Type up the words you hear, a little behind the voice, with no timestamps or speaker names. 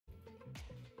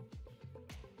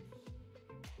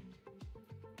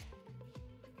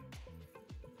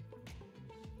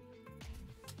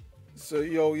So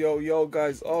yo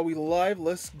guys, are we live?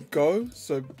 Let's go.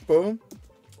 So boom,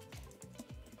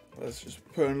 let's just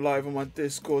put in live on my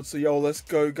Discord. So yo, let's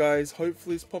go guys.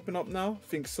 Hopefully it's popping up now. I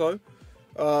think so.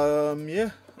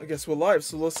 Yeah, I guess we're live.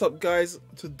 So what's up guys?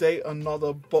 Today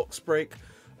another box break,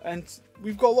 and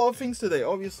we've got a lot of things today.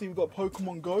 Obviously we've got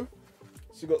Pokemon Go.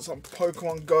 So we've got some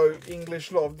Pokemon Go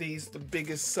English, a lot of these, the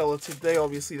biggest seller today.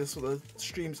 Obviously that's what the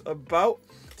stream's about.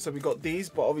 So we got these,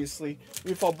 but obviously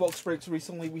with our box breaks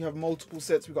recently, we have multiple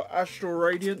sets. We got Astral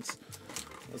Radiance.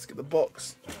 Let's get the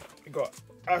box. We got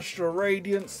Astral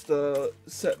Radiance, the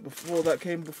set before that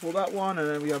came before that one, and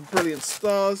then we have Brilliant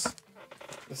Stars,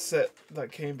 the set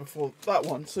that came before that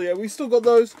one. So yeah, we still got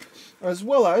those, as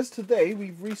well as today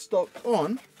we've restocked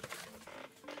on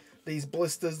these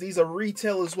blisters. These are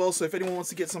retail as well, so if anyone wants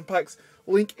to get some packs,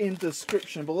 link in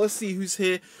description. But let's see who's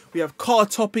here. We have Car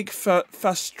Topic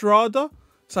Fastrada.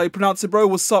 That's how you pronounce it, bro.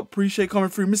 What's up? Appreciate coming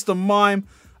through. Mr. Mime,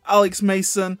 Alex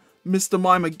Mason, Mr.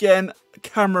 Mime again,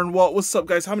 Cameron Watt. What's up,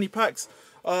 guys? How many packs?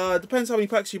 Depends how many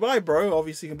packs you buy, bro.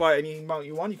 Obviously, you can buy any amount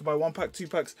you want. You can buy 1 pack, 2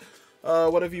 packs,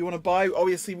 whatever you want to buy.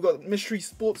 Obviously, we've got mystery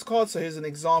sports cards. So here's an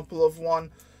example of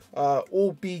one.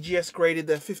 All BGS graded.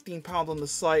 They're £15 on the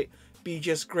site.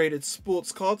 BGS graded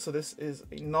sports cards. So this is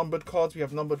a numbered cards. We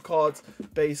have numbered cards,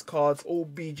 base cards, all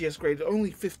BGS graded.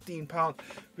 Only £15.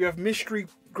 We have mystery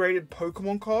graded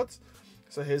Pokemon cards.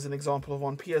 So here's an example of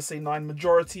one. PSA 9.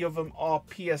 Majority of them are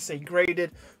PSA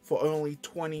graded for only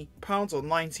 £20 or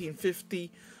 $19.50.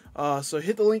 So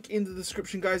hit the link in the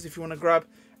description, guys, if you want to grab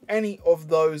any of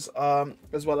those,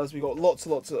 as well as we got lots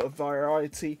and lots of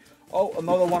variety. Oh,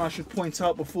 another one I should point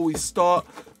out before we start.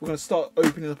 We're going to start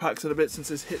opening the packs in a bit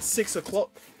since it's hit 6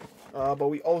 o'clock. But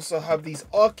we also have these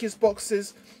Arceus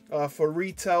boxes for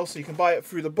retail. So you can buy it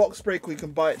through the box break, or you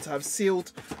can buy it to have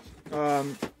sealed.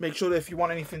 Make sure that if you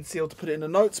want anything sealed to put it in the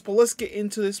notes. But let's get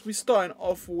into this. We're starting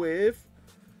off with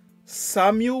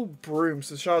Samuel Broom.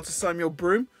 So shout out to Samuel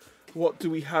Broom. What do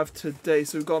we have today?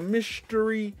 So we've got a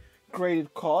mystery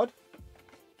graded card.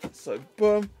 So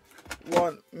boom.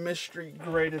 One mystery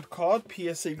graded card,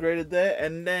 PSA graded there,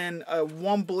 and then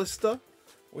one blister,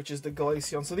 which is the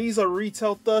Glaceon. So these are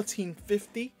retail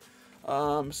 $13.50.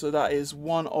 So that is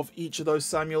one of each of those.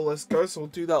 Samuel, let's go. So we'll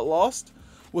do that last.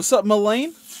 What's up,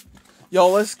 Malane? Yo,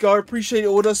 let's go. Appreciate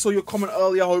your order. Saw your comment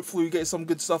earlier. Hopefully we get some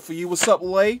good stuff for you. What's up,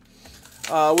 Lay?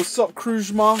 What's up,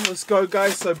 Krujma? Let's go,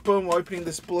 guys. So boom, we're opening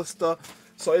this blister.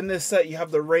 So in this set, you have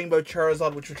the Rainbow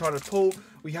Charizard, which we're trying to pull.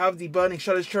 We have the Burning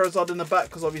Shadows Charizard in the back,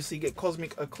 because obviously you get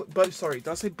Cosmic Eclipse. Sorry, did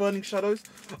I say Burning Shadows?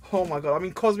 Oh my god, I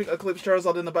mean Cosmic Eclipse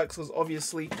Charizard in the back, because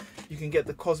obviously you can get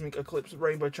the Cosmic Eclipse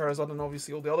Rainbow Charizard, and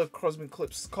obviously all the other Cosmic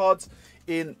Eclipse cards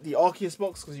in the Arceus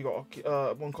box, because you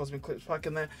got one Cosmic Eclipse pack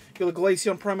in there. You got a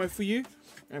Glaceon promo for you,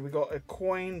 and we got a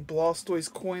coin,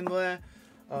 Blastoise coin there,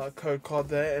 code card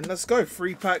there, and let's go.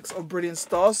 3 packs of Brilliant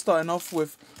Stars, starting off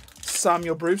with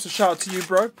Samuel Broom. So shout out to you,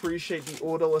 bro. Appreciate the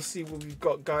order. Let's see what we've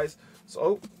got, guys. So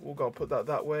oh, we'll go put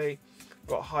that way.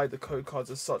 Got to hide the code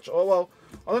cards as such. Oh well,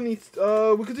 I don't need.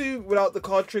 We could do without the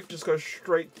card trick. Just go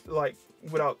straight, like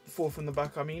without 4 from the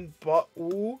back. I mean, but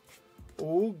ooh,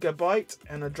 Gabite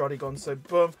and a Druddigon. So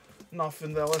boom,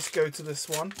 nothing there. Let's go to this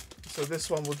one. So this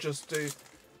one we'll just do.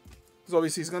 Because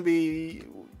obviously it's gonna be.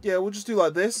 Yeah, we'll just do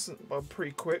like this, but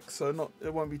pretty quick. So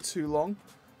it won't be too long.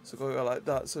 So go like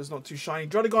that, so it's not too shiny.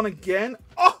 Druddigon again.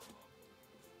 Oh!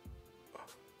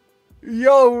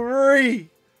 Yo,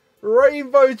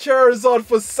 Rainbow Charizard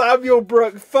for Samuel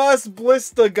Brook. First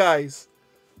blister, guys.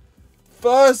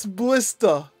 First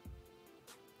blister.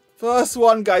 First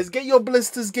one, guys. Get your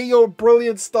blisters, get your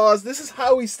Brilliant Stars. This is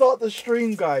how we start the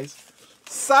stream, guys.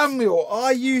 Samuel,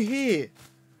 are you here?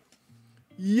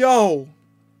 Yo,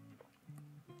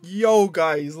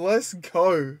 guys, let's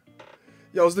go.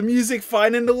 Yo, is the music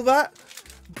fine and all that?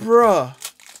 Bruh,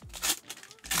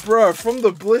 from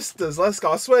the blisters, let's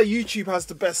go. I swear YouTube has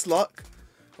the best luck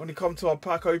when it comes to our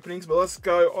pack openings. But let's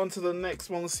go on to the next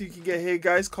one. Let's see who can get here,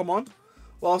 guys. Come on.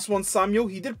 Last one, Samuel.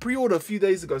 He did pre-order a few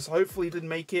days ago, so hopefully he did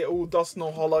make it. All dust,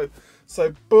 no hollow.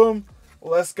 So, boom.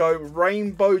 Let's go.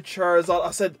 Rainbow Charizard.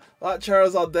 I said that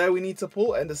Charizard there we need to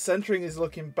pull. And the centering is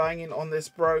looking banging on this,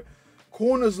 bro.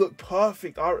 Corners look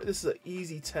perfect. This is an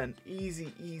easy 10.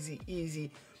 Easy.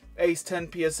 Ace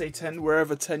 10, PSA 10,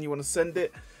 wherever 10 you want to send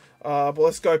it. But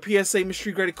let's go. PSA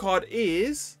mystery graded card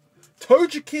is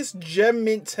Togekiss Gem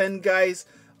Mint 10, guys.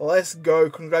 Let's go.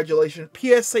 Congratulations.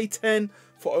 PSA 10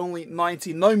 for only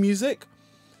 90. No music.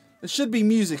 There should be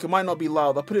music. It might not be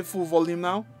loud. I'll put it full volume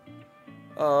now.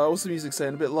 What's the music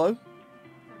saying? A bit low?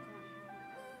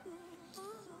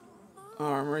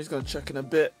 Alright, Marie's gonna check in a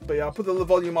bit. But yeah, I'll put the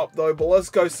volume up though. But let's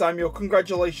go, Samuel.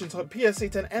 Congratulations. PSA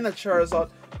 10 and a Charizard.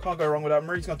 Can't go wrong with that.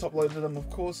 Marie's gonna top load them, of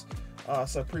course.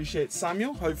 So appreciate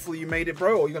Samuel. Hopefully you made it,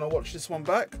 bro, or you're gonna watch this one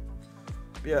back.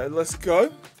 But yeah, let's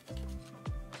go.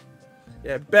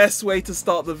 Yeah, best way to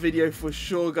start the video for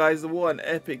sure, guys. What an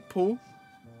epic pull.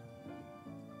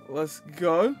 Let's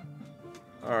go.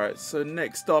 Alright, so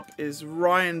next up is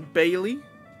Ryan Bailey.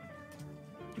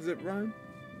 Is it Ryan?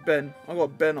 Ben. I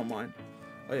got Ben on mine.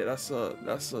 Oh yeah,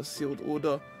 that's a sealed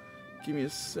order. Give me a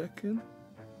second.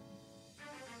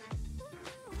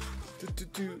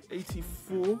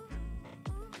 84.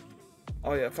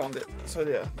 Oh yeah, I found it. So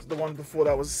yeah, the one before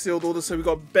that was a sealed order. So we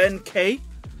got Ben K.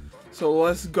 So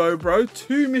let's go, bro.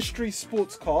 2 mystery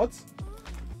sports cards.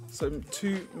 So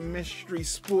 2 mystery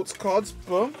sports cards,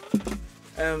 boom.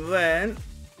 And then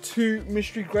 2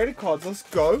 mystery graded cards. Let's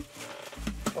go.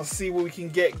 Let's see what we can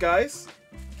get, guys.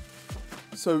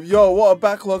 So, yo, what a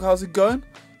backlog. How's it going?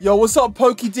 Yo, what's up,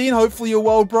 Pokey Dean? Hopefully you're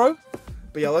well, bro.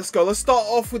 But yeah, let's go. Let's start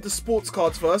off with the sports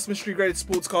cards first. Mystery graded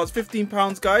sports cards.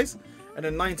 £15, guys. And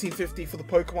then $19.50 for the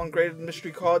Pokemon graded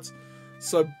mystery cards.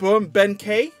 So, boom. Ben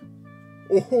K.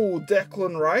 Oh,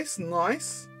 Declan Rice.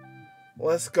 Nice.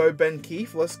 Let's go, Ben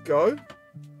Keith. Let's go.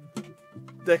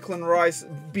 Declan Rice,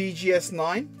 BGS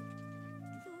 9.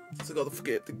 So got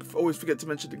to always forget to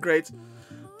mention the grades.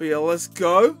 But yeah, let's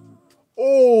go.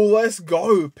 Oh, let's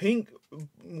go. Pink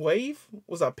Wave.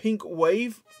 Was that Pink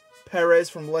Wave? Perez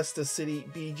from Leicester City,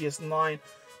 BGS 9.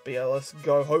 But yeah, let's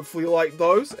go. Hopefully you like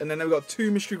those. And then we've got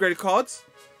 2 mystery graded cards.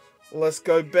 Let's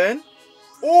go, Ben.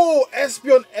 Oh,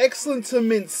 Espeon Excellent to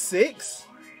Mint 6.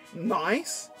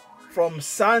 Nice. From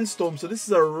Sandstorm. So this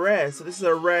is a rare. So this is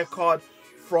a rare card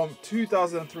from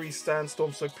 2003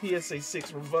 Sandstorm. So PSA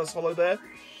 6 reverse holo there.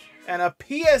 And a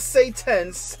PSA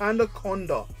 10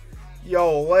 Sandaconda.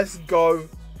 Yo, let's go.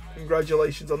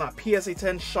 Congratulations on that. PSA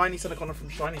 10 Shiny Sandaconda from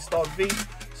Shiny Star V.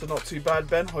 So not too bad,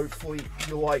 Ben. Hopefully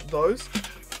you like those.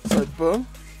 So boom.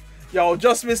 Yo,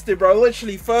 just missed it, bro.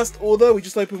 Literally first order. We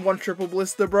just opened 1 triple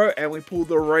blister, bro. And we pulled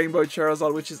the Rainbow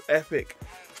Charizard, which is epic.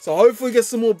 So hopefully get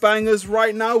some more bangers.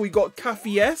 Right now we got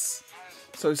Caffey S.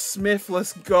 So Smith,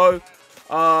 let's go.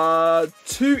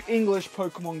 2 English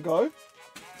Pokemon Go.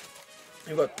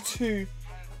 We've got 2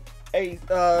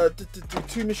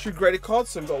 mystery graded cards.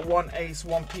 So we've got 1 Ace,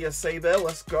 1 PSA there.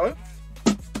 Let's go.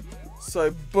 So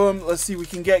boom, let's see what we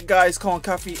can get, guys. Come on,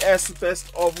 Caffey S,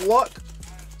 best of luck.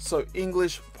 So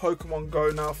English Pokemon Go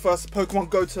now. First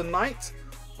Pokemon Go tonight.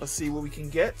 Let's see what we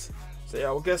can get. So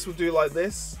yeah, I guess we'll do it like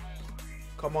this.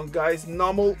 Come on, guys.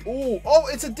 Nummel. Ooh. Oh,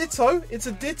 it's a Ditto. It's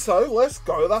a Ditto. Let's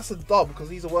go. That's a dub because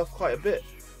these are worth quite a bit.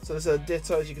 So this is a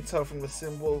Ditto, as you can tell from the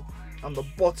symbol on the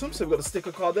bottom. So we've got a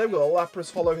sticker card there. We've got a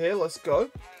Lapras holo here. Let's go.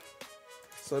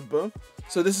 So boom.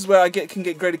 So this is where I can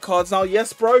get graded cards now.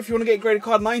 Yes, bro. If you want to get a graded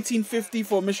card, $19.50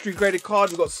 for a mystery graded card.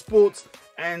 We've got sports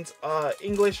and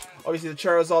English. Obviously, the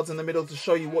Charizard's in the middle to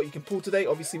show you what you can pull today.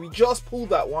 Obviously, we just pulled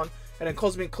that one. And then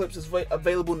Cosmic Eclipse is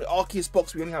available in the Arceus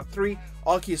box. We only have 3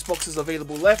 Arceus boxes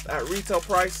available left at retail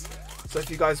price. So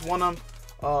if you guys want them,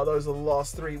 those are the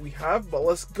last 3 we have. But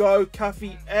let's go.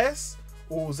 Caffey S.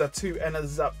 Oh, Zatu and a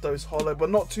Zapdos holo. But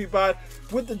not too bad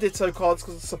with the Ditto cards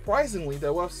because surprisingly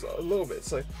they're worth a little bit.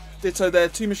 So Ditto there.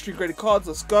 2 mystery graded cards.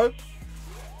 Let's go.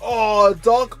 Oh,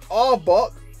 Dark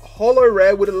Arbok holo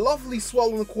rare with a lovely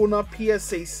swell in the corner.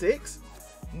 PSA 6.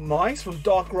 Nice from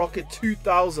Dark Rocket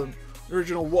 2000.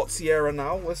 Original Watsy era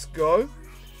now. Let's go.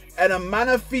 And a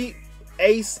Manaphy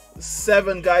Ace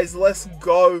 7, guys. Let's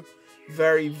go.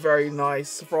 Very, very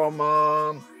nice. From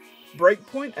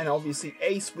Breakpoint. And obviously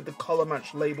Ace with the color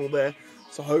match label there.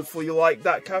 So hopefully you like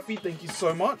that, Caffey. Thank you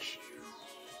so much.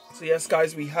 So yes,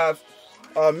 guys, we have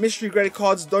mystery graded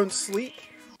cards. Don't sleep.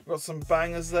 We've got some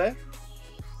bangers there.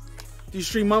 Do you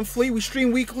stream monthly? We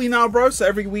stream weekly now, bro. So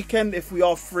every weekend, if we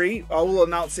are free, I will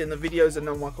announce it in the videos and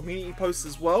on my community posts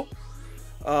as well.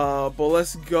 But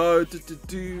let's go. We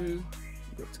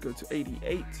have to go to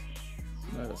 88.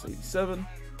 No, that's 87.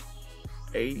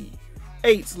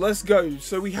 88. Let's go.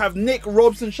 So we have Nick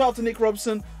Robson. Shout out to Nick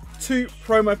Robson. 2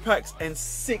 promo packs and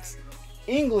 6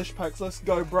 English packs. Let's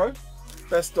go, bro.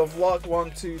 Best of luck.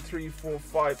 1, 2, 3, 4,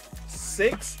 5,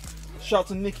 6. Shout out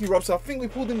to Nicky Robson. I think we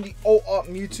pulled in the Alt Art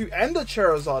Mewtwo and the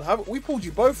Charizard. Haven't we? Pulled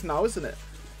you both now, isn't it?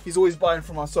 He's always buying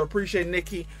from us, so I appreciate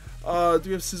Nicky. Do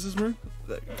we have scissors, bro?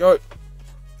 There we go.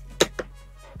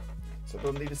 So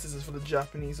don't need the scissors for the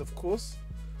Japanese, of course.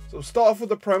 So we'll start off with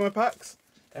the promo packs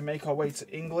and make our way to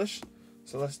English.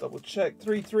 So let's double check.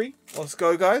 3-3. Let's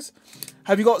go, guys.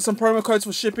 Have you got some promo codes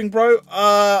for shipping, bro?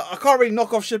 I can't really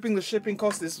knock off shipping. The shipping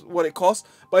cost is what it costs.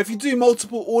 But if you do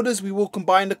multiple orders, we will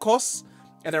combine the costs.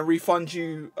 and then refund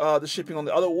you the shipping on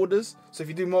the other orders. So if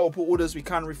you do multiple orders, we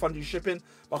can refund you shipping.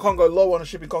 But I can't go low on the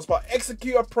shipping cost. But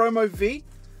Executor Promo V.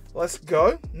 Let's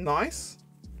go. Nice.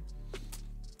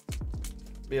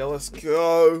 Yeah, let's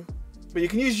go. But you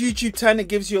can use YouTube 10. It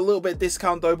gives you a little bit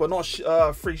discount though, but not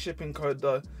free shipping code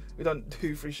though. We don't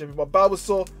do free shipping. But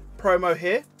Bulbasaur promo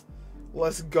here.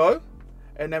 Let's go.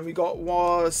 And then we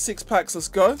got 6 packs. Let's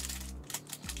go.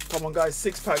 Come on, guys.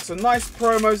 6 packs. So nice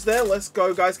promos there. Let's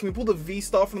go, guys. Can we pull the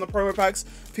V-Star from the promo packs?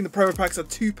 I think the promo packs are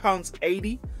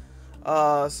 £2.80.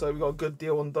 So we got a good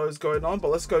deal on those going on.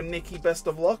 But let's go, Nikki. Best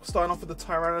of luck. Starting off with the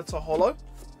Tyranitar Holo.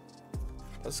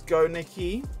 Let's go,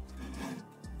 Nikki.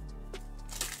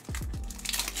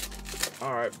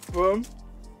 Alright, boom.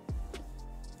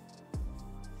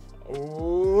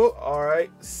 Ooh,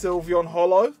 alright. Sylveon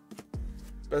Holo.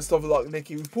 Best of luck,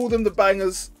 Nikki. We pulled him the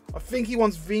bangers. I think he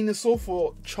wants Venusaur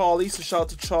for Charlie, so shout out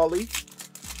to Charlie.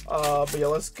 But yeah,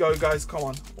 let's go, guys. Come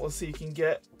on. Let's see if you can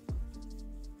get.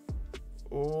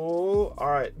 Oh,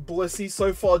 alright. Blissey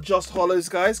so far, just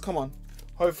holos, guys. Come on.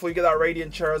 Hopefully, get that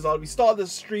Radiant Charizard. We started the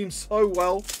stream so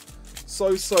well.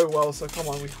 So well. So come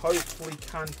on. We hopefully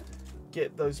can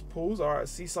get those pulls. Alright,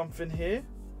 see something here.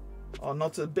 Oh,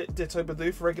 not a bit Ditto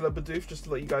Bidoof, regular Bidoof, just to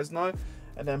let you guys know.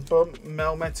 And then boom,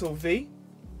 Melmetal V.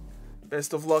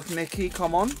 Best of luck, Nikki.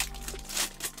 Come on.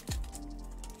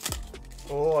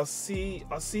 Oh, I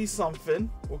see something.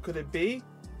 What could it be?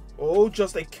 Oh,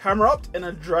 just a Camera Up and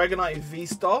a Dragonite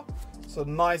V-Star. So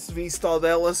nice V-Star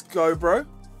there. Let's go, bro.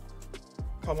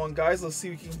 Come on, guys. Let's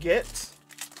see what we can get.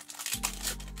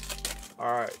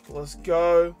 All right, let's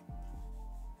go.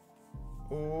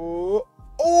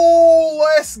 Oh,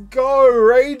 let's go.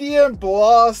 Radiant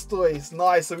Blastoise.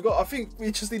 Nice. So we got, I think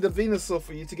we just need the Venusaur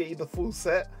for you to get you the full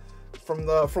set from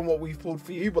what we've pulled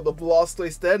for you. But the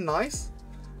Blastoise there, nice.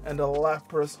 And the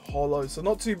Lapras Holo. So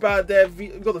not too bad there.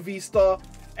 We've got the V-Star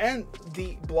and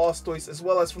the Blastoise, as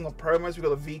well as from the promos. We've got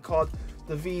the V card.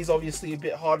 The V is obviously a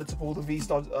bit harder to pull. The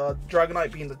V-Star,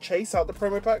 Dragonite being the chase out the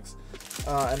promo packs.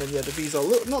 And then yeah, the V's are a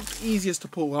little, not the easiest to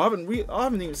pull. I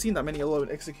haven't even seen that many alone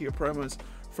Executor promos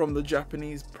from the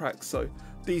Japanese packs. So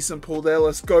decent pull there.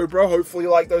 Let's go, bro. Hopefully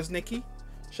you like those, Nikki.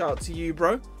 Shout out to you,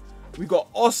 bro. We got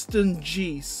Austin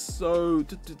G. So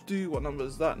what number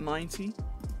is that? 90.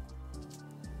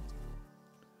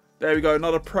 There we go,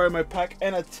 another promo pack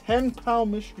and a £10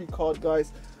 mystery card,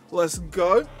 guys. Let's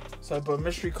go. So, but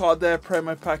mystery card there,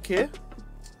 promo pack here.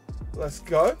 Let's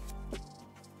go.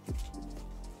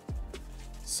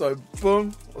 So,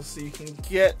 boom. Let's see, you can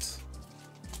get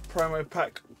promo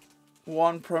pack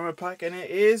 1 promo pack, and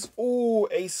it is, ooh,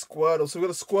 a Squirtle. So, we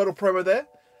got a Squirtle promo there.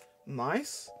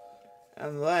 Nice.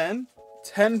 And then,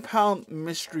 £10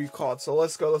 mystery card. So,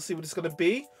 let's go. Let's see what it's going to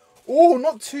be. Oh,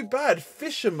 not too bad.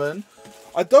 Fisherman.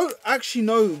 I don't actually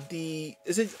know the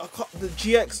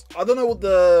GX. I don't know what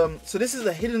the. So this is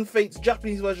the Hidden Fates,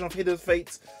 Japanese version of Hidden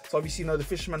Fates. So obviously you know the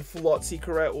Fisherman Full Art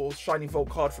Secret Rare or Shiny Vault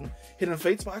card from Hidden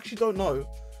Fates, but I actually don't know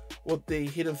what the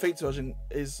Hidden Fates version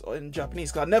is in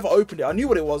Japanese because I never opened it. I knew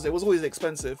what it was. It was always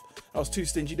expensive. I was too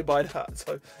stingy to buy that.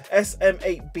 So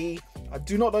SM8B. I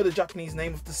do not know the Japanese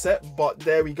name of the set, but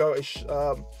there we go.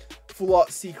 Full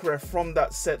Art Secret Rare from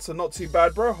that set. So not too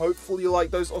bad, bro. Hopefully you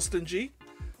like those, Austin G.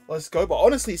 Let's go. But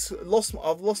honestly,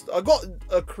 I got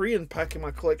a Korean pack in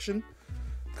my collection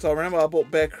because I remember I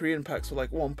bought bare Korean packs for like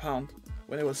 £1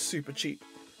 when it was super cheap.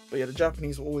 But yeah, the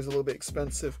Japanese were always a little bit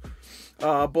expensive.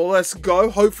 But let's go.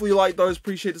 Hopefully you like those.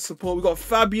 Appreciate the support. We got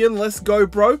Fabian. Let's go,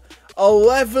 bro.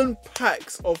 11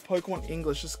 packs of Pokemon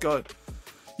English. Let's go.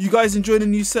 You guys enjoy the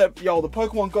new set? Yo, the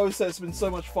Pokemon Go set has been so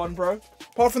much fun, bro.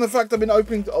 Apart from the fact I've been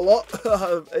opening a lot,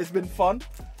 it's been fun.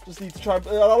 Just need to try.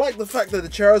 I like the fact that the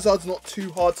Charizard's not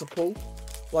too hard to pull.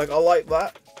 Like, I like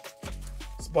that.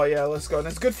 But yeah, let's go. And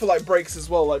it's good for like breaks as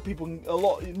well. Like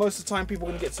most of the time people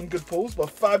are gonna get some good pulls. But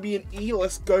Fabian E,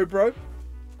 let's go, bro.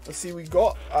 Let's see what we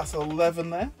got. That's 11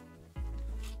 there.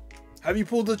 Have you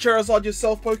pulled the Charizard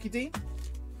yourself, PokeD?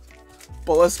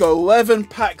 But let's go. 11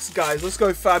 packs, guys. Let's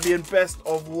go, Fabian. Best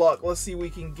of luck. Let's see what we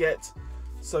can get.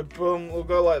 So boom, we'll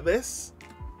go like this.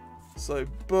 So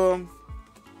boom.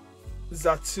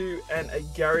 Zatu and a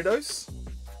Gyarados.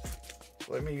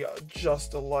 Let me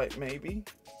adjust the light maybe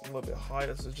a little bit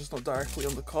higher so it's just not directly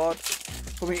on the card.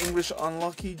 For me, English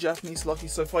unlucky, Japanese lucky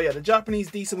so far. Yeah, the Japanese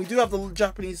decent. We do have the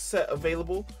Japanese set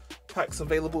available, packs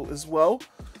available as well.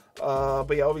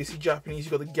 But yeah, obviously Japanese,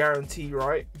 you got the guarantee,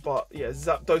 right? But yeah,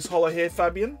 Zapdos Holo here,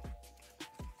 Fabian.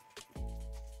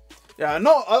 Yeah,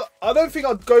 I don't think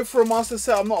I'd go for a master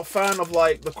set. I'm not a fan of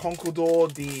like the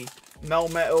Conkeldurr, the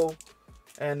Melmetal,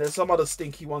 And there's some other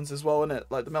stinky ones as well, innit?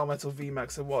 Like the Melmetal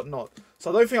VMAX and whatnot.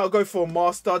 So I don't think I'll go for a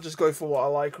Master. Just go for what I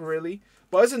like, really.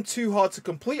 But it isn't too hard to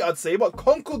complete, I'd say. But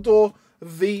Conquerdor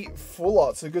V Full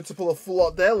Art. So good to pull a Full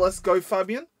Art there. Let's go,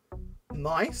 Fabian.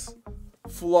 Nice.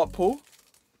 Full Art pull.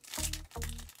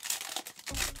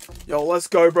 Yo, let's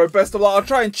go, bro. Best of luck. I'll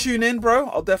try and tune in, bro.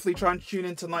 I'll definitely try and tune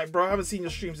in tonight, bro. I haven't seen your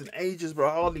streams in ages, bro.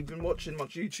 I've hardly been watching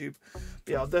much YouTube.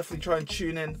 But yeah, I'll definitely try and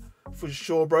tune in for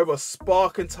sure, bro. But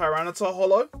Spark and Tyranitar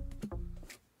holo.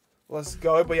 Let's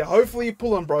go. But yeah, hopefully you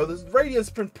pull them, bro. This Radiant's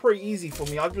been pretty easy for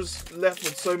me. I've just left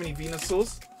with so many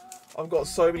Venusaurs. I've got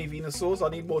so many Venusaurs. I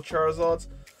need more Charizards.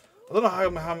 I don't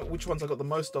know which ones I got the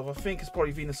most of. I think it's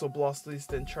probably Venusaur, Blastoise,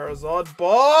 then Charizard.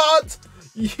 But,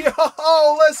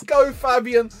 yo, let's go,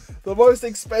 Fabian. The most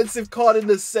expensive card in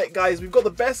this set, guys. We've got the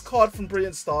best card from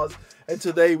Brilliant Stars. And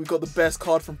today, we got the best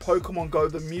card from Pokemon Go,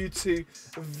 the Mewtwo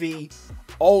V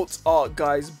Alt Art,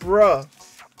 guys. Bruh,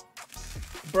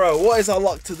 what is our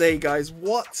luck today, guys?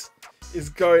 What is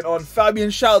going on? Fabian,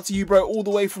 shout out to you, bro. All the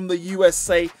way from the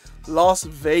USA, Las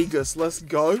Vegas. Let's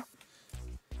go.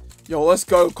 Yo, let's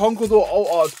go. Conquerdor alt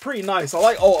art's pretty nice. I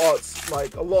like alt arts,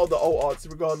 like a lot of the alt arts,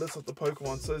 regardless of the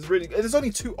Pokemon. So it's really, there's only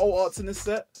 2 alt arts in this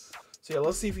set. So yeah,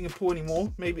 let's see if we can pull any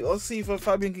more. Maybe let's see if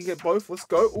Fabian can get both. Let's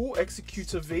go. Oh,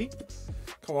 Executor V.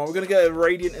 Come on, we're gonna get a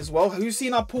Radiant as well. Who's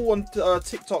seen our pull on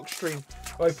TikTok stream?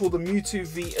 Where I pulled the Mewtwo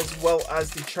V as well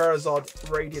as the Charizard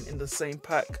Radiant in the same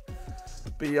pack.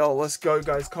 But yo, let's go,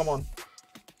 guys. Come on.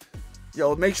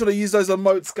 Yo, make sure to use those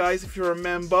emotes, guys, if you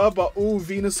remember. But, ooh,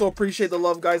 Venusaur, appreciate the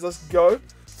love, guys. Let's go.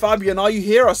 Fabian, are you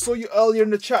here? I saw you earlier in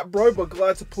the chat, bro, but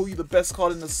glad to pull you the best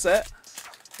card in the set.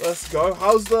 Let's go.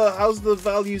 How's the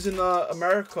values in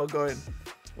America going?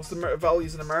 What's the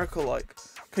values in America like?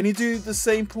 Can you do the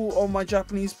same pull on my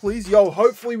Japanese, please? Yo,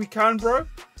 hopefully we can, bro.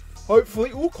 Hopefully.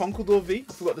 Ooh, Conquerdor V.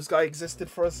 I forgot this guy existed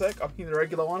for a sec. I've seen the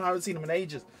regular one. I haven't seen him in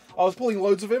ages. I was pulling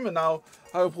loads of him, and now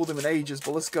I haven't pulled him in ages,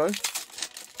 but let's go.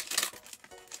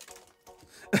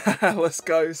 Let's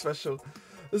go, special.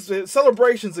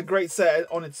 Celebration's a great set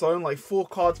on its own, like 4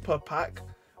 cards per pack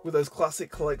with those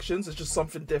classic collections. It's just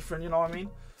something different, you know what I mean?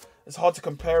 It's hard to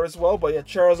compare as well, but yeah,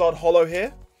 Charizard holo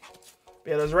here.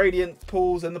 But yeah, there's Radiant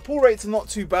pulls, and the pull rates are not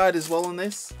too bad as well on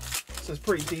this, so it's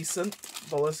pretty decent.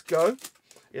 But let's go.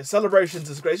 Yeah, Celebrations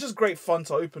is great. It's just great fun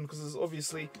to open because there's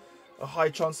obviously a high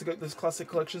chance to get those classic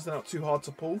collections. They're not too hard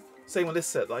to pull. Same with this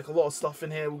set, like a lot of stuff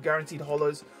in here with guaranteed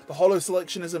holos. The holo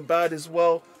selection isn't bad as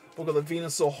well. We've got the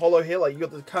Venusaur holo here, like you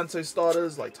got the Kanto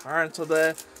starters, like Tyranitar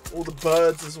there, all the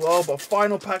birds as well. But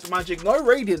final pack magic, no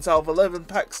Radiance out of 11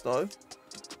 packs though.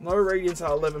 No Radiance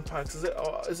out of 11 packs. Is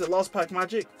it last pack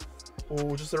magic?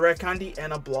 Oh, just a rare candy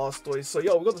and a Blastoise. So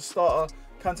yo, we got the starter,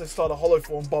 Kanto starter holo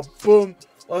form, but boom.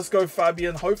 Let's go,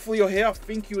 Fabian. Hopefully you're here. I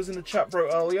think he was in the chat, bro,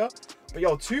 earlier. But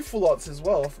yo, 2 full arts as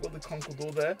well. I forgot the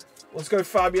Conquerdor there. Let's go,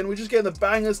 Fabian. We're just getting the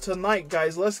bangers tonight,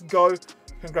 guys. Let's go.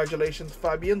 Congratulations,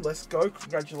 Fabian. Let's go.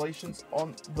 Congratulations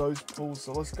on those pulls.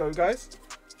 So let's go, guys.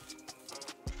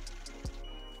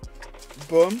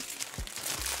 Boom.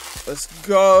 Let's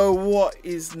go. What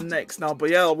is next now?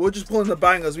 But yeah, we're just pulling the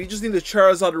bangers. We just need the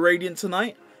Charizard Radiant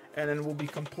tonight, and then we'll be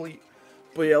complete.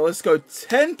 But yeah, let's go.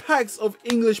 10 packs of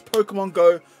English Pokemon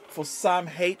Go for Sam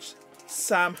H.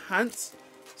 Sam Hans.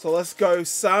 So let's go,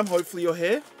 Sam. Hopefully you're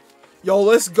here. Yo,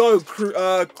 let's go.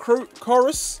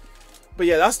 Chorus. But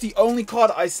yeah, that's the only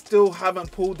card I still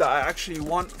haven't pulled that I actually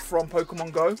want from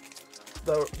Pokemon Go.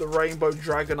 The Rainbow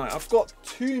Dragonite. I've got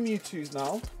 2 Mewtwo's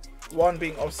now. One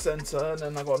being off center, and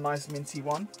then I got a nice minty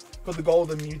one. Got the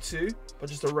Golden Mewtwo, but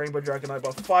just a Rainbow Dragonite.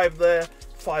 But 5 there,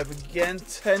 5 again,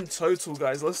 10 total,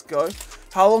 guys. Let's go.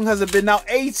 How long has it been now?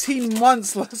 18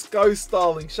 months. Let's go,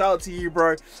 Starling. Shout out to you,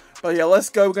 bro. But yeah, let's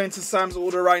go. We're going to Sam's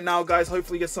order right now, guys.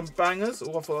 Hopefully get some bangers. Oh,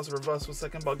 I thought that was a reverse for a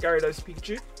second. But Gyarados,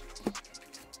 Pikachu.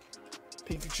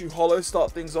 Pikachu holo,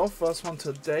 start things off. First one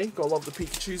today. Gotta love the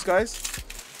Pikachus, guys.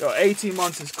 Yo, 18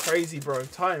 months is crazy, bro.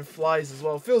 Time flies as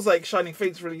well. Feels like Shining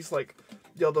Fate's released like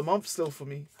the other month still for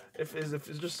me. If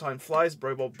it's just time flies,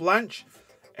 bro. But Blanche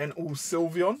and all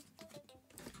Sylveon.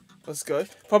 Let's go.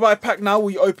 If I buy a pack now,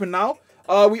 will you open now?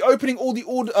 We opening all the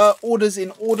orders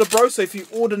in order, bro. So if you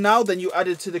order now, then you add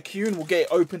it to the queue and we'll get it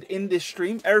opened in this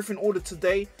stream. Everything ordered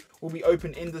today will be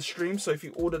opened in the stream. So if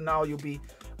you order now, you'll be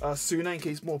sooner in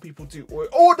case more people do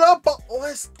order. But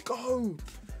let's go.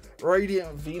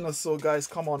 Radiant Venusaur, guys.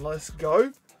 Come on, let's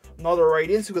go. Another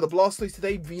Radiant. So we got the Blastoise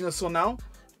today. Venusaur now.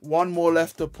 One more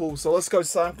left to pull. So let's go,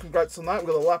 Sam. Congrats on that.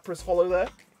 We got the Lapras holo there.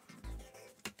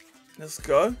 Let's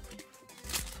go.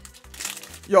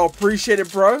 Yo, appreciate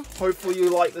it, bro. Hopefully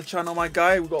you like the channel, my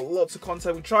guy. We've got lots of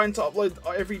content. We're trying to upload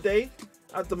every day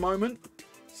at the moment.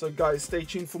 So guys, stay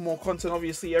tuned for more content.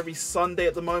 Obviously, every Sunday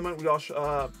at the moment we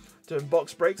are doing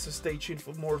box breaks, so stay tuned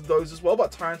for more of those as well.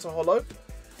 But Tyranitar Hollow,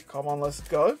 come on, let's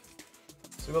go.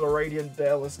 So we got a Radiant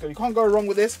there, let's go. You can't go wrong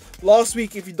with this. Last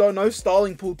week, if you don't know,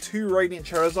 Starling pulled 2 Radiant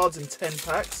Charizards in 10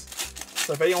 packs.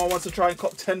 So if anyone wants to try and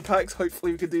cop 10 packs,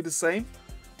 hopefully we can do the same.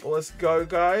 But let's go,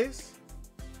 guys.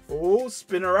 Oh,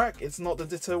 Spinarak, it's not the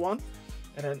Ditto one.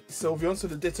 And then Sylveon, so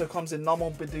the Ditto comes in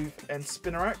Numel, Bidoof, and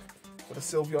Spinarak. Got a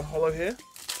Sylveon Hollow here.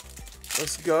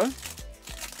 Let's go.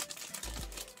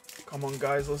 Come on,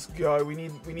 guys, let's go. We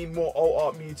need more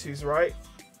alt art Mewtwo's, right?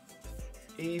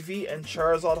 Eevee and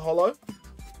Charizard Hollow.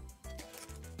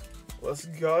 Let's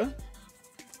go.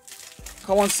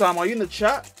 Come on, Sam, are you in the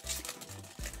chat?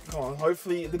 Come on,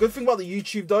 hopefully. The good thing about the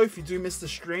YouTube, though, if you do miss the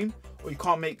stream, or you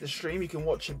can't make the stream, you can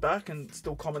watch it back and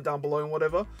still comment down below and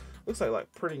whatever. Looks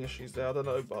like printing issues there, I don't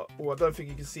know, but I don't think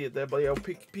you can see it there. But yeah,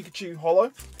 Pikachu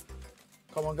Hollow.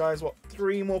 Come on, guys, what,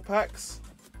 3 more packs?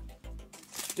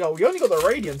 Yo, we only got the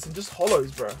Radiants and just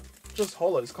Hollows, bro. Just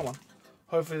Hollows, come on.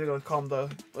 Hopefully they're gonna come, though.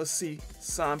 Let's see.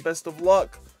 Sam, best of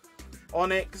luck.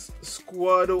 Onyx,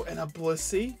 Squirtle, and a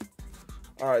Blissey.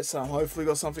 Alright, Sam, hopefully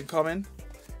got something coming.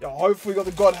 Yo, hopefully got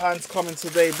the God Hands coming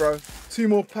today, bro. 2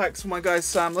 more packs for my guy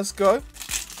Sam. Let's go.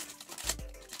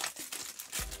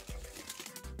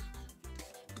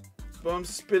 Boom,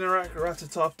 Spinarak,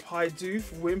 Rattata,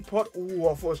 Pidoof, Wimpod. Ooh,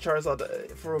 I thought it was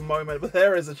Charizard for a moment, but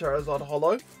there is a Charizard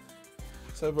Hollow.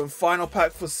 So, boom, final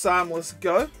pack for Sam. Let's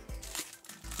go.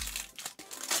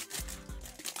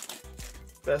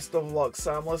 Best of luck,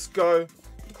 Sam. Let's go.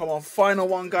 Come on, final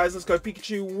one, guys. Let's go.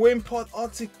 Pikachu, Wimpod,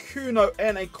 Articuno,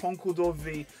 and a Conkeldurr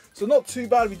V. So not too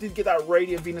bad. We did get that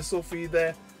Radiant Venusaur for you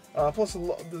there. Plus,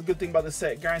 the good thing about the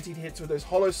set, guaranteed hits with those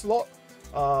Hollow slot.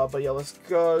 But yeah, let's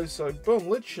go. So boom,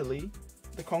 literally,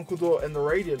 the Conkeldurr and the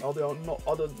Radiant are the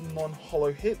other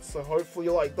non-Hollow hits. So hopefully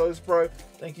you like those, bro.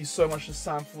 Thank you so much to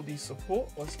Sam for the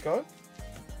support. Let's go.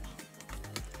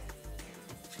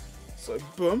 So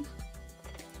boom.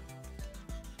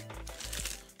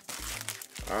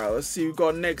 Alright, let's see what we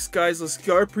got next, guys. Let's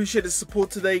go. Appreciate the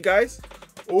support today, guys.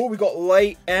 Oh, we got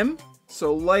Lay M.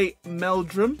 So Lay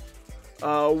Meldrum.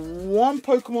 1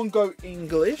 Pokemon Go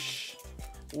English.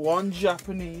 1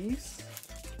 Japanese.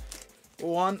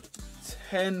 1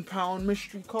 £10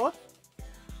 mystery card.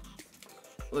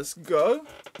 Let's go.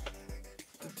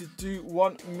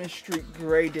 1 mystery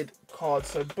graded card.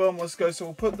 So boom, let's go. So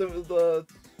we'll put the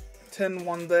 10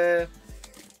 one there.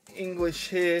 English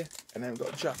here. And then we've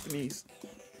got Japanese.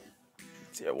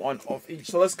 Yeah, 1 of each.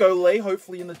 So let's go, Lay.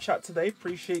 Hopefully in the chat today.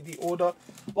 Appreciate the order.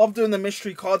 Love doing the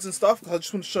mystery cards and stuff. I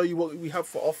just want to show you what we have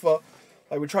for offer.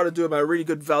 Like, we try to do them at a really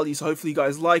good value, so hopefully you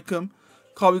guys like them.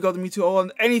 Card, we got the Mewtwo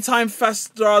on. Anytime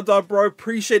faster, bro.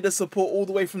 Appreciate the support all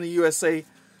the way from the USA.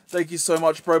 Thank you so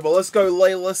much, bro. But let's go,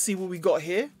 Lay. Let's see what we got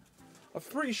here. I'm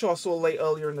pretty sure I saw Lay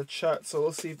earlier in the chat, so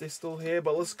let's see if they're still here.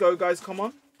 But let's go, guys. Come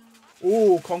on.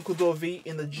 Ooh, Conkeldurr V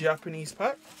in the Japanese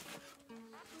pack.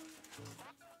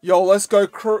 Yo, let's go,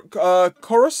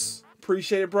 Chorus.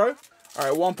 Appreciate it, bro.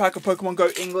 Alright, 1 pack of Pokemon Go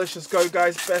English. Let's go,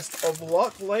 guys. Best of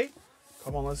luck, Lay.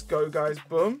 Come on, let's go, guys.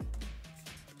 Boom.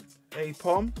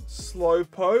 Apom.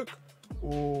 Slowpoke.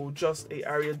 Ooh, just a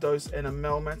Ariados and a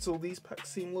Melmetal. These packs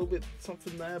seem a little bit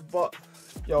something there, but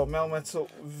yo,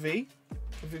 Melmetal V.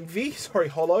 Sorry,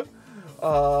 Hollow.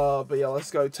 But yeah,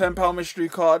 let's go. £10 mystery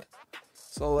card.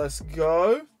 So let's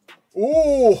go.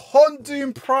 Ooh,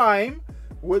 Houndoom Prime.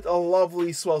 With a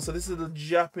lovely swell. So this is the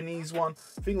Japanese one.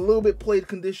 I think a little bit played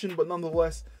condition, but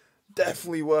nonetheless,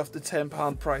 definitely worth the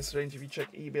 £10 price range if you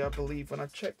check eBay, I believe, when I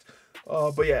checked.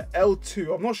 But yeah,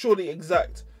 L2. I'm not sure the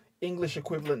exact English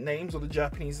equivalent names or the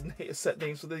Japanese set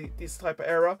names for this type of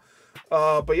era.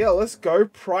 But yeah, let's go.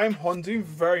 Prime Houndoom.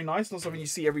 Very nice. Not something you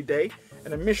see every day.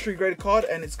 And a mystery graded card.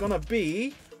 And it's going to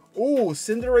be... Ooh,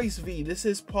 Cinderace V. This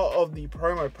is part of the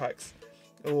promo packs.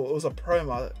 Oh, it was a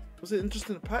promo. Was it just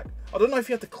in the pack? I don't know if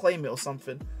you had to claim it or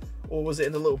something. Or was it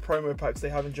in the little promo packs they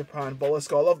have in Japan. But let's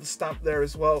go. I love the stamp there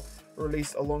as well.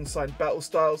 Released alongside Battle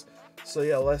Styles. So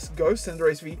yeah, let's go.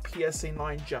 Cinderace V PSA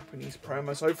 9 Japanese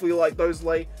promo. So hopefully you like those,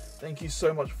 Lay. Thank you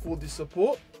so much for the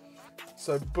support.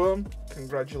 So boom.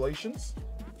 Congratulations.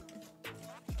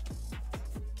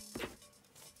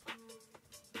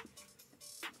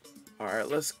 Alright,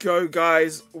 let's go,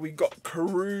 guys. We got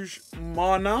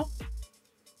Karujma now.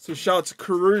 So shout out to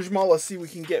Karujma. Let's see what we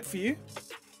can get for you.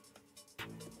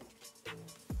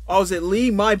 Oh, is it Lee?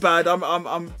 My bad.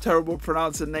 I'm terrible at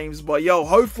pronouncing names. But yo,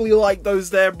 hopefully you like those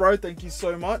there, bro. Thank you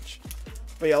so much.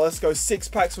 But yeah, let's go. 6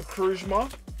 packs for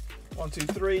Karujma. 1, 2,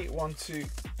 3. 1, 2,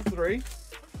 3.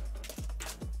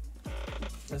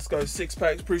 Let's go. 6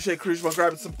 packs. Appreciate Karujma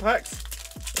grabbing some packs.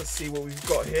 Let's see what we've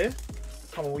got here.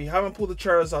 Come on, we haven't pulled the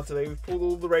Charizard today. We've pulled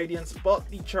all the Radiants, but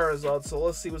the Charizard. So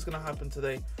let's see what's going to happen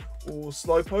today. Ooh,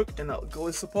 Slowpoke and a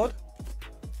Gliscopod.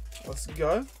 Let's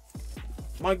go.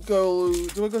 Might go...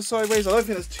 Do I go sideways? I don't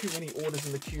think there's too many orders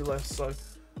in the queue left, so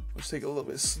let's take it a little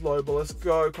bit slow. But let's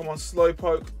go. Come on,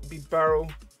 Slowpoke, Big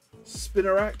Barrel,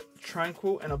 Spinarak,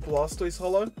 Tranquil, and a Blastoise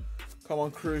holo. Come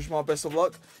on, Krujma, best of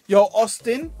luck. Yo,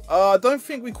 Austin. I don't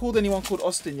think we called anyone called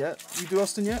Austin yet. We do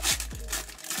Austin yet?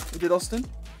 We did Austin?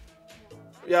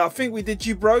 Yeah, I think we did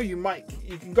you, bro. You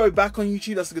can go back on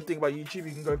YouTube. That's the good thing about YouTube.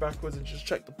 You can go backwards and just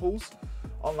check the pulls.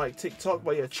 Unlike TikTok.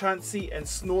 But yeah, Chansey and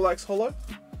Snorlax holo.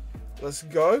 Let's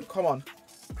go. Come on.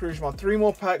 Krujma, 3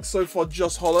 more packs. So far,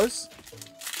 just holos.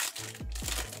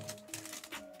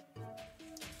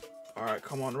 Alright,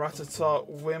 come on. Rattata,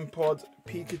 Wimpod,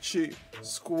 Pikachu,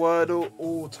 Squirtle,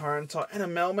 Tyranitar, and a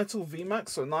Melmetal VMAX.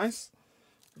 So nice.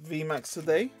 VMAX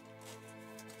today.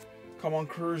 Come on,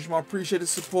 Krujma. Appreciate the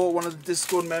support. One of the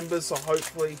Discord members. So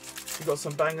hopefully we got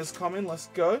some bangers coming. Let's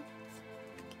go.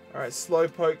 Alright,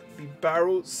 Slowpoke,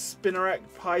 Barrel, Spinarak,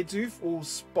 Pidoof,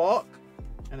 Spark,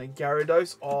 and a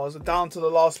Gyarados. Oh, so down to the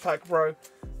last pack, bro.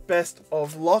 Best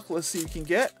of luck. Let's see what you can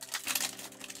get.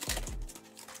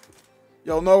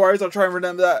 Yo, no worries. I'll try and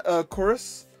remember that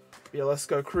chorus. Yeah, let's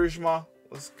go, Krujma.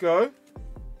 Let's go.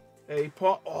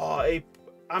 Apom. Oh,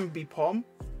 Ambipom.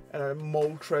 And a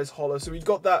Moltres holo. So we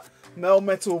got that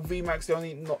Melmetal VMAX, the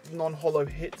only non-holo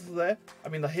hit there. I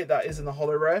mean, the hit that is in the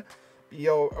holo rare.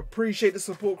 Yo, appreciate the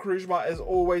support, Krujma. As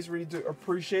always, really do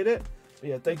appreciate it. But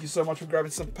yeah, thank you so much for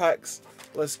grabbing some packs.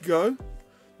 Let's go.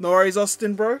 No worries,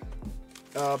 Austin, bro.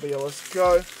 But yeah, let's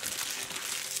go.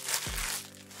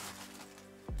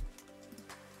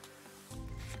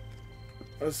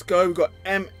 Let's go. We've got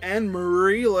MN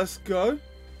Marie. Let's go.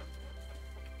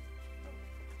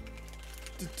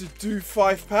 Do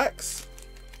 5 packs.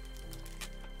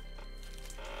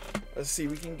 Let's see.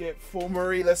 We can get 4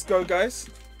 Marie. Let's go, guys.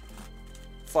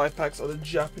 5 packs of the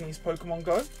Japanese Pokemon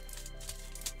Go.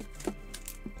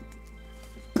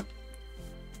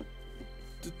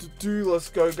 Let's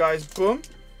go, guys. Boom.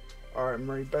 Alright,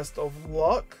 Marie, best of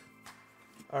luck.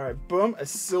 Alright, boom. A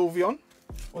Sylveon.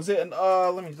 Was it an...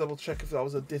 let me double check if that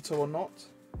was a Ditto or not.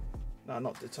 No,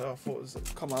 not Ditto. I thought it was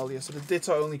come earlier. So the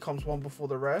Ditto only comes one before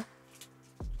the rare.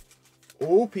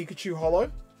 Oh, Pikachu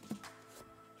holo.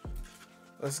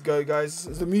 Let's go, guys.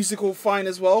 Is the music all fine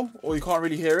as well? Or you can't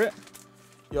really hear it?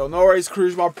 Yo, no worries,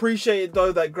 Krujma. I appreciate it,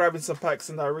 though, that grabbing some packs,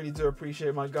 and I really do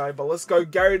appreciate my guy. But let's go,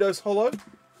 Gyarados holo.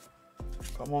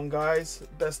 Come on, guys.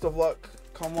 Best of luck.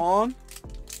 Come on.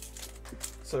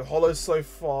 So, holos so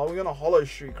far. We're on a holo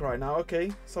streak right now.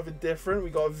 Okay, something different. We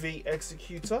got a V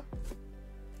Executor.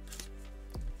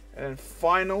 And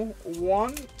final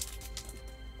one.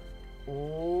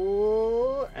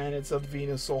 Oh, and it's a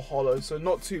Venusaur holo. So,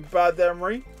 not too bad there,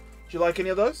 Marie. Do you like any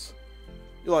of those?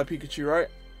 You like Pikachu, right?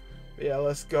 But yeah,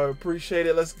 let's go. Appreciate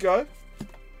it. Let's go.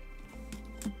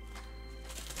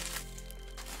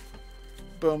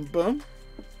 Boom, boom.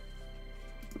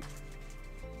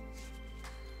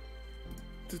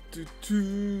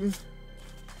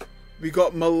 We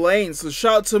got Melaine. So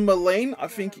shout out to Melaine. I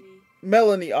think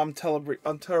Melanie. I'm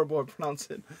terrible at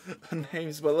pronouncing her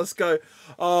names, but let's go.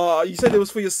 You said it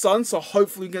was for your son, so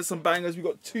hopefully we get some bangers. We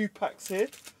got 2 packs here.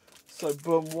 So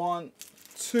boom,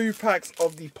 2 packs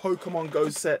of the Pokemon Go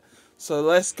set. So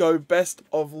let's go. Best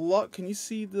of luck. Can you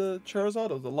see the Charizard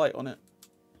or the light on it?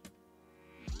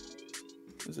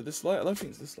 Is it this light? I don't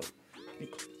think it's this light.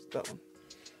 It's that one.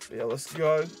 But yeah, let's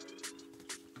go.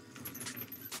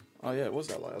 Oh yeah, it was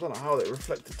that light. I don't know how it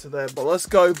reflected to there, but let's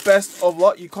go. Best of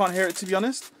luck. You can't hear it, to be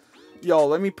honest. Yo,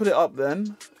 let me put it up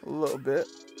then a little bit,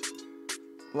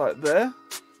 like there.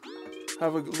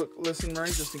 Have a look, listen,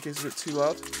 Marie, just in case it's a bit too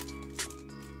loud.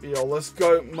 Yo, let's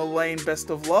go, Melaine.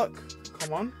 Best of luck.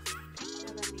 Come on,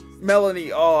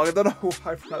 Melanie. Oh, I don't know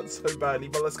why I pronounced so badly,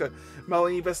 but let's go,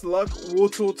 Melanie. Best of luck.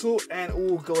 Wartortle and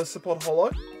Gliscopod holo.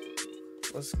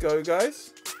 Let's go,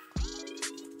 guys.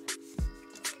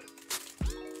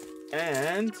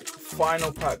 And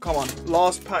final pack. Come on.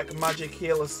 Last pack magic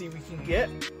here. Let's see what we can get.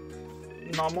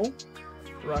 Numel,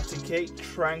 Raticate,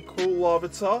 Tranquil,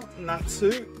 Larvitar,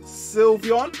 Natu,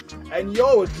 Sylveon, and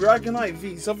yo, a Dragonite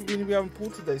V. Something we haven't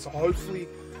pulled today. So hopefully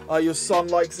your son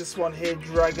likes this one here.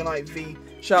 Dragonite V.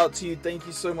 Shout out to you. Thank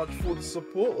you so much for the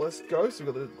support. Let's go. So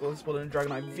we've got the Gliscopod and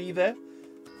Dragonite V there.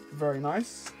 Very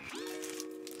nice.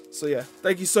 So yeah.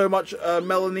 Thank you so much,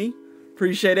 Melanie.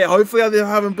 Appreciate it. Hopefully I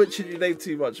haven't butchered your name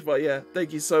too much, but yeah,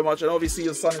 thank you so much. And obviously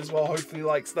your son as well, hopefully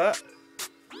likes that.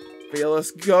 But yeah,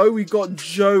 let's go. We got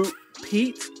Joe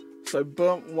Pete, So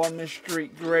boom, 1 mystery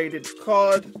graded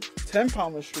card,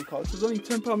 £10 mystery cards. There's only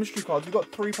 £10 mystery cards. We've got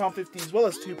 £3.50 as well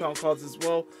as £2 cards as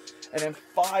well, and then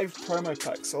 5 promo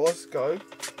packs. So let's go.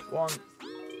 1,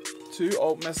 2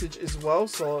 alt message as well.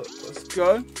 So let's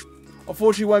go.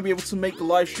 Unfortunately, won't be able to make the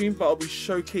live stream, but I'll be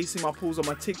showcasing my pulls on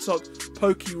my TikTok,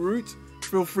 PokeRoot.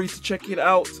 Feel free to check it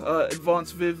out.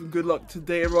 Advanced Viv, and good luck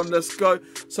today, everyone. Let's go.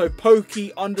 So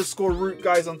Poke_root,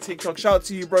 guys, on TikTok. Shout out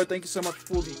to you, bro. Thank you so much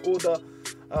for the order.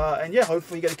 And yeah,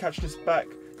 hopefully you get to catch this back.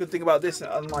 Good thing about this,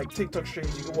 unlike TikTok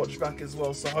streams, you can watch back as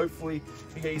well. So hopefully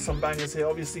we get you some bangers here.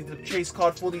 Obviously, the chase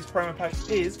card for these promo packs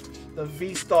is the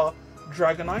V-Star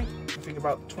Dragonite. I think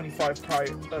about 25 to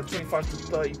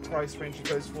 30 price range it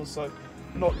goes for, so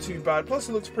not too bad. Plus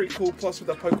it looks pretty cool, plus with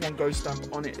the Pokemon Go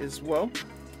stamp on it as well.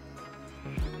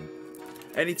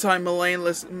 Anytime Melanie,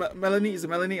 is it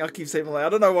Melanie? I keep saying Melanie. I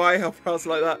don't know why I'll pronounce it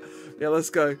like that. Yeah, let's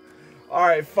go.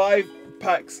 Alright, 5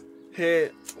 packs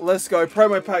here. Let's go.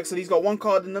 Promo packs. So these got 1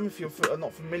 card in them if you're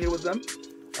not familiar with them.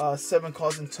 7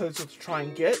 cards in total to try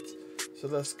and get. So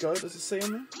let's go. Does it say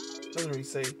on there? Doesn't really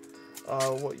say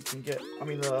what you can get. I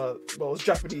mean, well, it's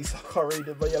Japanese, so I can't read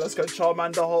it. But yeah, let's go.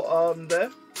 Charmander there.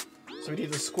 So we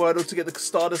need the Squirtle to get the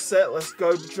starter set. Let's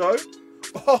go, Joe.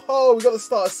 Oh, we got the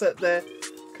starter set there.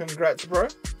 Congrats, bro.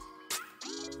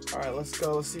 Alright, let's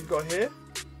go. Let's see what we've got here.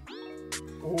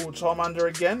 Oh, Charmander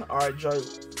again. Alright, Joe.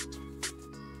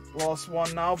 Last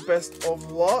one now. Best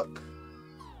of luck.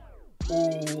 Oh,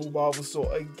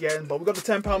 Bulbasaur again. But we got the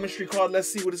 £10 mystery card.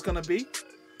 Let's see what it's going to be.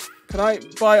 Can I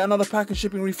buy another pack and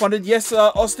shipping refunded? Yes,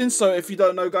 Austin. So if you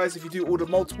don't know, guys, if you do order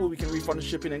multiple, we can refund the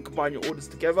shipping and combine your orders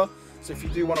together. So if you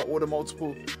do want to order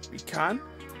multiple, we can.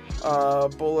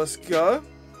 But let's go.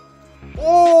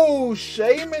 Oh,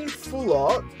 Shaman Full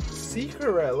Art, Secret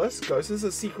Rare. Let's go. So this is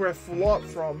a Secret Rare Full Art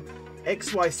from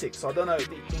XY6. So I don't know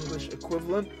the English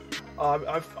equivalent. I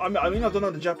mean, I don't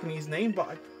know the Japanese name, but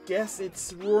I guess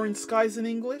it's Roaring Skies in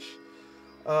English.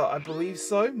 I believe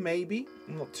so, maybe.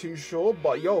 I'm not too sure,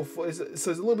 but yo, so it's a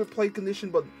little bit plate condition,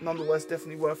 but nonetheless,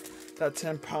 definitely worth that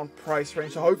 £10 price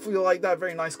range. So hopefully you like that.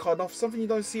 Very nice card. Not something you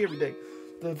don't see every day.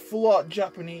 The full art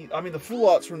Japanese, I mean the full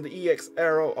arts from the EX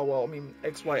era, oh well, I mean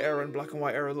XY era and black and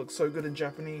white era look so good in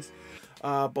Japanese.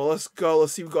 But let's go,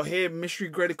 let's see what we got here. Mystery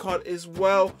graded card as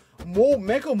well. More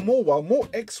Mega Morwow, more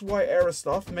XY era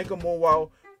stuff. Mega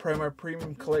Morwow promo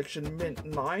premium collection mint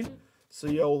 9. So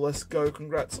yo, let's go,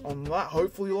 congrats on that.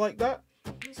 Hopefully you like that.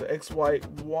 So XY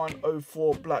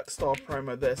 104 Black Star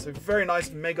promo there. So very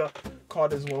nice mega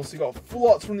card as well. So you got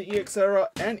full arts from the EX era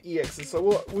and EXs.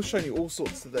 So we'll show you all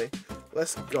sorts today.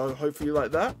 Let's go. Hopefully you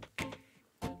like that.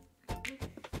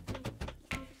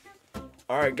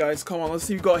 Alright guys, come on. Let's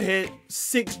see what we got here.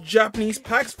 6 Japanese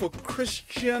packs for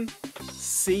Christian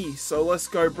C. So let's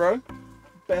go, bro.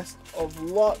 Best of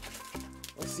luck.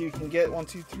 Let's see what we can get. 1,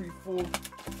 2, 3, 4,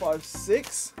 5,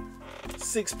 6.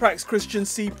 6 packs Christian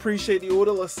C. Appreciate the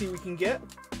order. Let's see what we can get.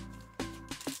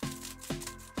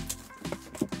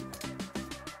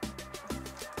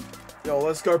 Yo,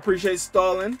 let's go. Appreciate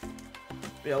Starlin.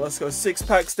 Yeah, let's go. 6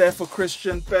 packs there for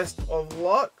Christian. Best of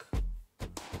luck.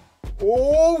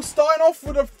 Oh, starting off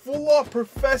with a full art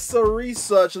Professor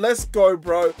Research. Let's go,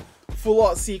 bro. Full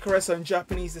art Secret Rare. So in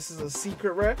Japanese, this is a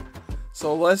Secret Rare.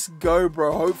 So let's go,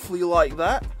 bro. Hopefully you like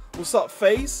that. What's up,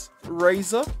 FaZe?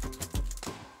 Razor.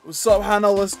 What's up,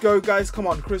 Hannah? Let's go, guys. Come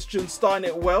on, Christian. Starting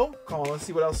it well. Come on, let's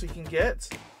see what else we can get.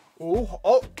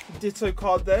 Oh, Ditto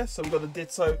card there. So we've got the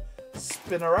Ditto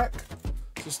Spinarak.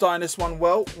 So starting this one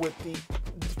well with the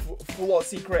full art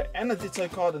Secret and a Ditto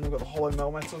card, and we've got the Hollow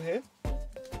Melmetal here.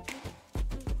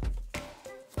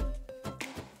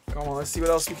 Come on, let's see what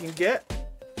else we can get.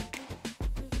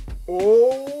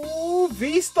 Oh,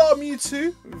 V-Star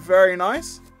Mewtwo, very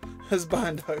nice.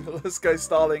 Husbando, let's go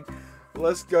Starling.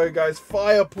 Let's go, guys.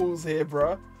 Fire pulls here,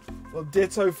 bro. A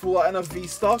Ditto full art and a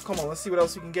V-Star. Come on, let's see what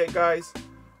else we can get, guys.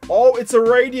 Oh, it's a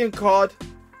Radiant card.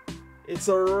 It's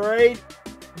a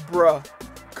bruh.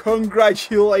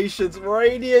 Congratulations,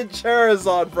 Radiant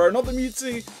Charizard, bro. Not the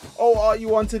Mewtwo art you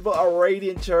wanted, but a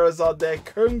Radiant Charizard there.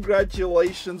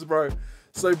 Congratulations, bro.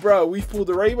 So, bro, we've pulled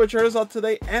a Rainbow Charizard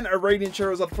today and a Radiant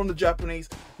Charizard from the Japanese.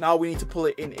 Now we need to pull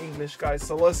it in English, guys.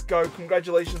 So let's go.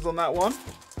 Congratulations on that one.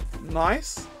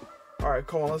 Nice. All right,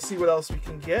 come on. Let's see what else we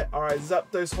can get. All right,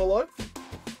 Zapdos Holo.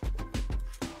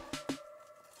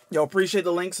 Yo, appreciate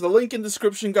the link. So the link in the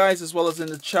description, guys, as well as in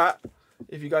the chat,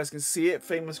 if you guys can see it,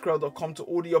 famouscrowd.com to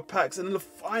order your packs. And then the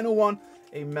final one,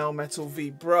 a Melmetal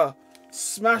V. Bruh,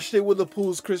 smashed it with the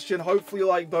pulls, Christian. Hopefully you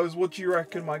like those. What do you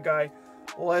reckon, my guy?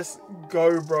 Let's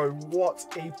go, bro. What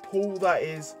a pull that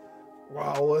is.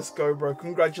 Wow, let's go, bro.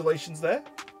 Congratulations there.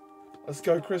 Let's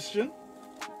go, Christian.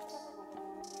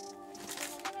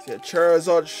 So get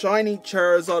Charizard, shiny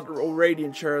Charizard or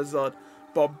Radiant Charizard.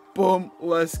 But boom,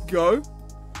 let's go.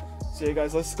 So yeah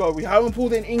guys, let's go. We haven't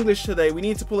pulled it in English today. We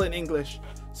need to pull it in English.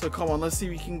 So come on, let's see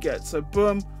what we can get. So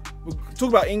boom, we'll talk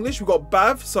about English. We've got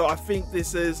Bav. So I think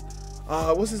this is,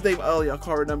 what's his name earlier? I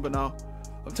can't remember now.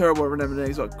 I'm terrible at remembering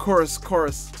names, but Chorus.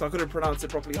 So I couldn't pronounce it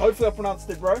properly. Hopefully I pronounced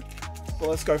it, bro. But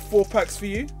let's go. 4 packs for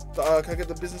you. Can I get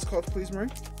the business card, please, Marie?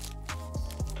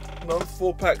 No,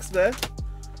 4 packs there.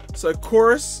 So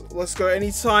Chorus, let's go.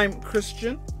 Anytime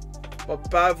Christian. But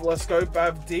Bav, let's go.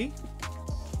 Bav D.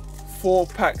 4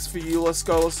 packs for you. Let's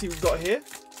go. Let's see what we've got here.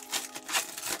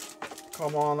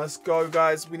 Come on, let's go,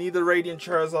 guys. We need the Radiant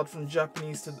Charizard from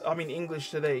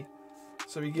English today.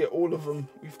 So we get all of them.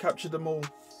 We've captured them all.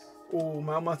 Oh,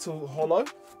 Melmetal Holo.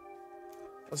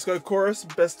 Let's go, Chorus.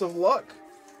 Best of luck.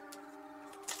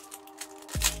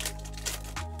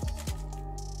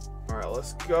 Alright,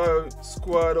 let's go.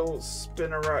 Squirtle,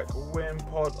 Spinarak,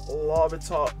 Wimpod,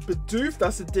 Larvitar, Bidoof.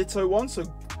 That's a Ditto one, so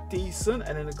decent.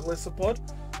 And then a Gliscopod.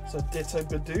 So Ditto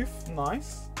Bidoof.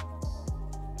 Nice.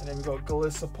 And then we got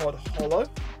Gliscopod Holo.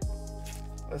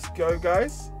 Let's go,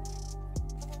 guys.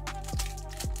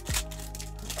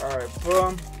 Alright,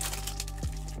 boom.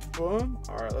 Boom.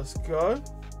 Alright, let's go.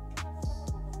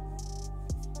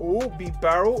 Oh,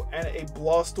 B-Barrel and a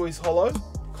Blastoise Holo.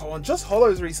 Come on, just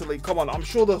Holos recently. Come on, I'm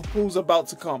sure the pool's about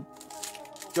to come.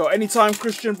 Yo, anytime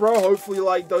Christian, bro. Hopefully,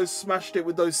 like, those smashed it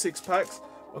with those 6 packs.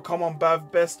 Oh, come on,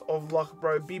 Bav. Best of luck,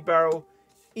 bro. B-Barrel,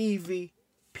 Eevee,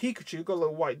 Pikachu. Got a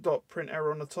little white dot print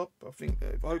error on the top. I think,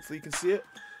 hopefully you can see it.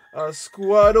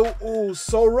 Squirtle. Oh,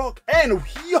 Solrock. And,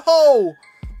 yo!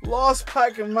 Last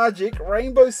pack of Magic,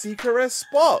 Rainbow Seeker S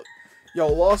Spark. Yo,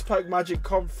 last pack Magic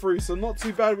come through, so not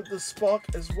too bad with the Spark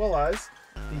as well as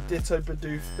the Ditto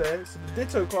Bidoof there. So the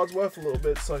Ditto card's worth a little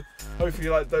bit, so hopefully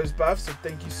you like those, Bav. So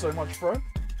thank you so much, bro.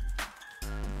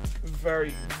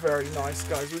 Very, very nice,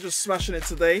 guys. We're just smashing it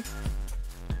today.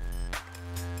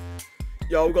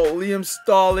 Yo, we got Liam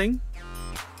Starling.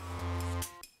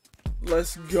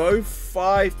 Let's go.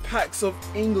 5 packs of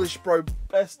English, bro.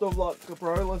 Best of luck,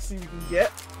 bro. Let's see what we can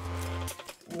get.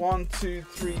 1, 2,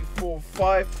 3, 4,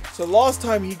 5. So last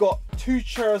time he got 2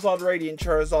 Charizard Radiant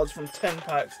Charizards from 10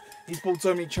 packs. He's pulled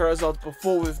so many Charizards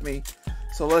before with me.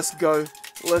 So let's go.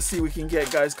 Let's see what we can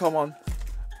get, guys. Come on.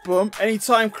 Boom.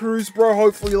 Anytime Cruise, bro.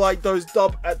 Hopefully you like those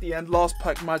dub at the end. Last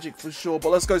pack Magic for sure. But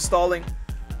let's go Starling.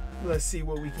 Let's see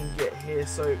what we can get here.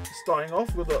 So starting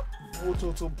off with a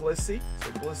Wartortle Blissey. So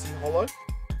Blissey Holo.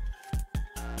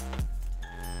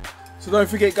 So don't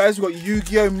forget, guys, we've got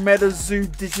Yu-Gi-Oh! Metazoo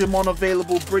Digimon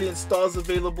available, Brilliant Stars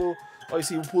available.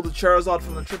 Obviously, we'll pull the Charizard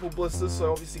from the triple blisters,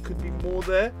 so obviously could be more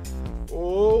there.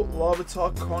 Oh,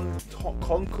 Larvitar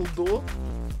Conkeldurr.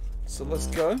 So let's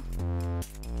go.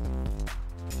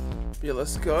 Yeah,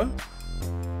 let's go.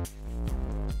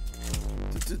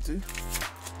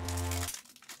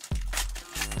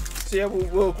 So yeah,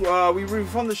 we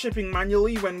refund the shipping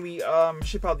manually when we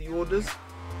ship out the orders.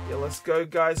 Yeah, let's go,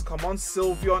 guys. Come on,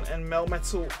 Sylveon and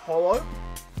Melmetal Holo.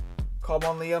 Come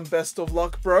on, Liam. Best of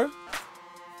luck, bro.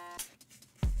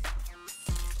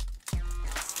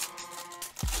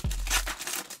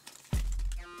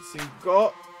 So you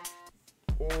got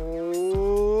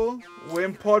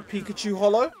Wimpod Pikachu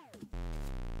Holo.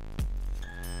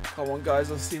 Come on,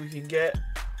 guys. Let's see what we can get.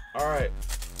 All right,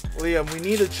 Liam. We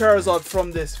need a Charizard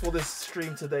from this for this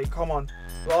stream today. Come on.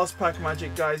 Last pack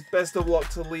Magic, guys. Best of luck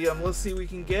to Liam. Let's see what we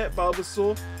can get.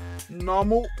 Bulbasaur,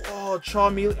 Normal,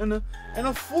 Charmeleon, and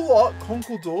a full art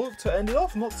Conkeldurr to end it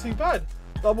off. Not too bad.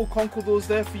 Double Conkeldurrs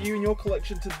there for you in your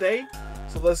collection today.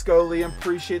 So let's go, Liam.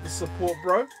 Appreciate the support,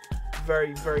 bro.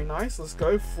 Very, very nice. Let's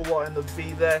go. Full art and the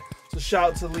V there. So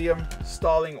shout out to Liam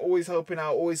Starling. Always helping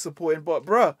out, always supporting. But,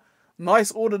 bruh, nice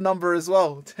order number as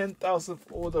well. 10,000th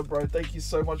order, bro. Thank you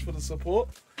so much for the support.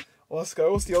 Let's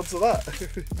go. What's the odds of that?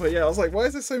 But yeah, I was like, why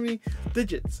is there so many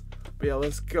digits? But yeah,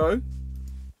 let's go.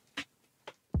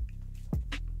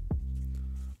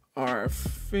 Alright, I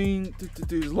think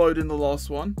loading the last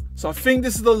one. So I think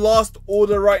this is the last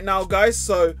order right now, guys.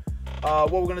 So what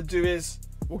we're gonna do is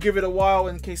we'll give it a while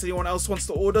in case anyone else wants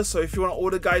to order. So if you want to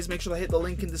order, guys, make sure to hit the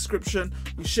link in the description.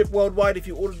 We ship worldwide. If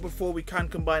you ordered before, we can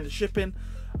combine the shipping.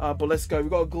 But let's go. We've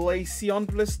got a Glaceon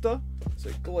blister. So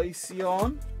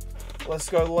Glaceon. Let's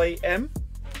go Lay M.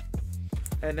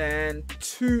 And then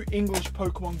 2 English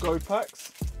Pokemon Go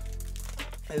packs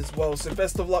as well. So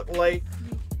best of luck,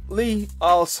 Lee.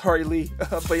 Oh, sorry, Lee.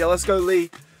 But yeah, let's go, Lee.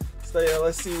 So yeah,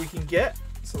 let's see what we can get.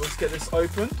 So let's get this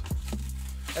opened.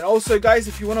 And also, guys,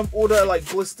 if you want to order like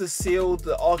blister sealed,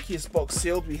 the Arceus box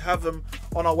sealed, we have them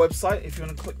on our website. If you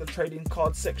want to click the trading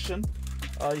card section,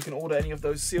 you can order any of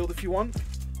those sealed if you want.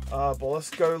 But let's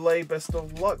go, Lay. Best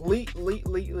of luck. Leet,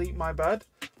 my bad.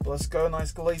 But let's go.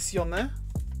 Nice Glaceon there.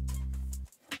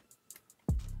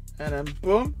 And then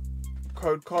boom.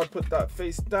 Code card, put that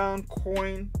face down.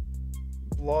 Coin.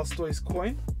 Blastoise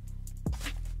coin.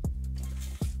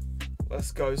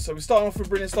 Let's go. So we're starting off with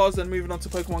Brilliant Stars, then moving on to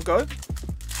Pokemon Go.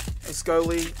 Let's go,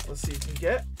 Lee. Let's see what you can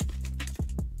get.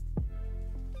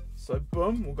 So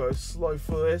boom. We'll go slow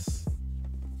for this.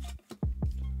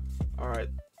 Alright.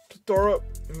 Thorough,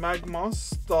 Magma,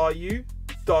 Staryu,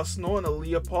 Dusknoir, and a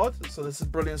Leopard. So this is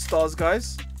Brilliant Stars,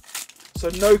 guys. So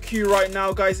no queue right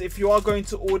now, guys. If you are going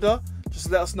to order,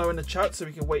 just let us know in the chat so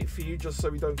we can wait for you, just so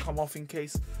we don't come off in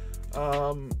case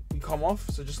we come off.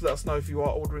 So just let us know if you are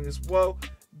ordering as well.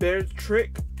 Bear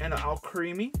Trick and an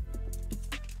Alcremie.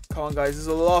 Come on, guys. This is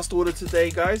the last order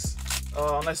today, guys.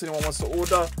 Unless anyone wants to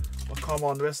order. But come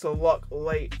on, best of luck.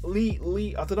 Lee.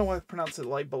 I don't know why I pronounce it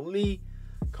like, but Lee.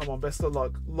 Come on, best of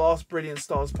luck. Last Brilliant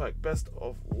Stars pack. Best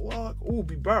of luck. Oh,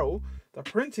 Bibarel. The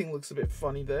printing looks a bit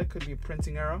funny there. Could be a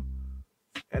printing error.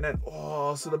 And then,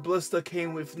 oh, so the blister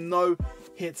came with no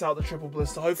hits out the triple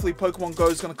blister. Hopefully Pokemon Go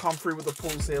is going to come through with the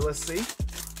pulls here. Let's see.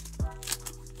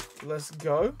 Let's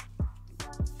go.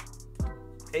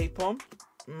 Apom,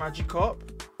 Magikarp,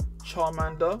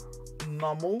 Charmander,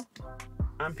 Numel,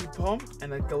 Ampipom,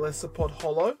 and a Galissapod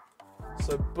Holo.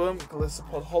 So boom,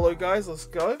 Galissapod Holo, guys. Let's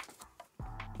go.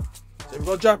 So we've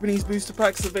got Japanese booster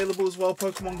packs available as well,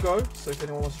 Pokemon Go. So if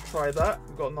anyone wants to try that,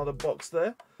 we've got another box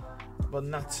there. But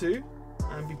Natu,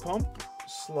 Ambipom,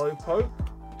 Slowpoke,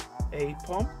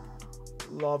 Apom,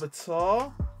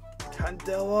 Larvitar,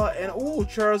 Candela, and oh,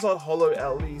 Charizard Holo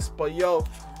at least. But yo,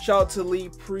 shout out to Lee,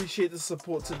 appreciate the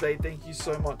support today. Thank you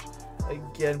so much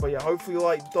again. But yeah, hopefully you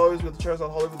like those with the Charizard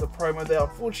Holo with the promo there.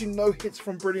 Unfortunately, no hits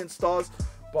from Brilliant Stars,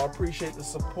 but I appreciate the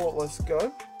support. Let's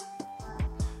go.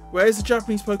 Where is the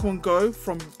Japanese Pokemon Go?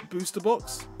 From Booster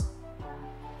Box?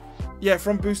 Yeah,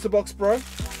 from Booster Box, bro.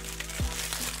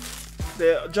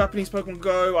 The Japanese Pokemon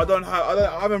Go.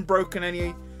 I haven't broken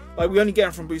any. Like, we only get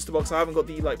them from Booster Box. I haven't got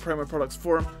the like promo products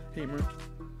for them.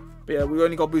 But yeah, we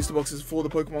only got booster boxes for the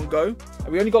Pokemon Go. And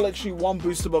we only got literally one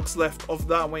booster box left of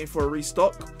that. I'm waiting for a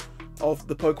restock of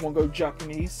the Pokemon Go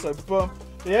Japanese. So boom.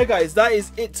 But yeah, guys, that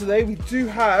is it today. We do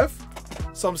have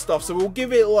some stuff, so we'll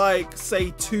give it like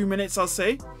say 2 minutes. I'll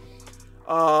say.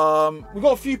 We've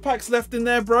got a few packs left in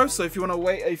there, bro. So if you want to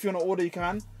wait, if you want to order, you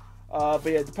can. But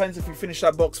yeah, it depends if you finish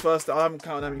that box first. I haven't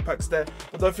counted how many packs there.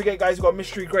 But don't forget, guys, we've got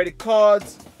mystery graded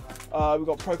cards. We've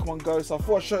got Pokemon Go. So I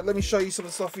thought let me show you some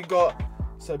of the stuff we got.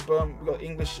 So boom, we got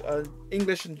English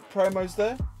and promos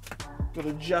there. Got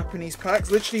the Japanese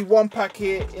packs. Literally one pack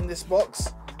here in this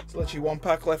box. So literally one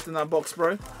pack left in that box,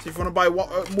 bro. So if you want to buy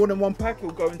more than one pack,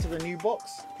 it'll go into the new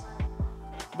box.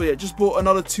 But yeah, just bought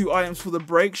another 2 items for the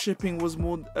break. Shipping was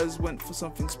more as went for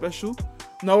something special.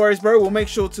 No worries, bro. We'll make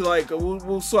sure to like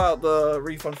we'll sort out the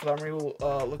refund for that. We'll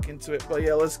look into it. But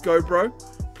yeah, let's go, bro.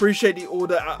 Appreciate the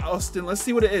order at Austin. Let's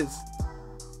see what it is.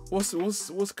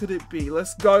 What could it be?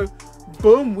 Let's go.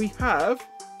 Boom. We have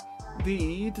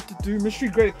the mystery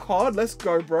graded card. Let's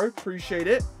go, bro. Appreciate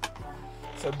it.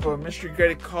 So boom, mystery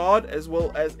graded card as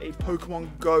well as a Pokemon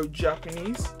Go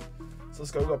Japanese. So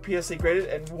let's go. We've got PSA graded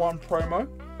and one promo.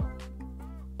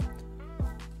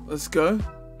 Let's go.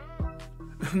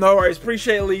 No worries.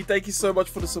 Appreciate it, Lee. Thank you so much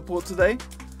for the support today.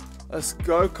 Let's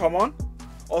go. Come on.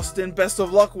 Austin, best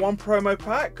of luck. One promo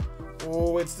pack.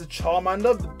 Oh, it's the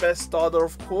Charmander, the best starter,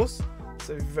 of course.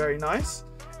 So very nice.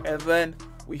 And then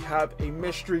we have a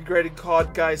mystery graded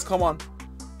card, guys. Come on.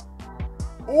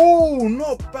 Oh,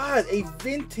 not bad. A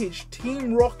vintage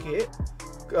Team Rocket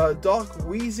Dark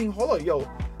Wheezing Holo. Yo,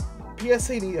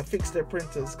 PSA need to fix their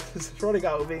printers because it's running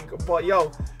out of ink. But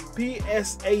yo,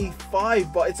 PSA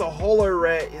 5, but it's a holo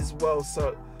rare as well.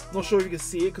 So not sure if you can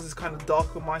see it because it's kind of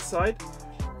dark on my side.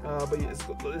 But yeah,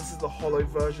 this is the holo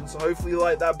version. So hopefully you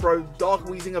like that, bro. Dark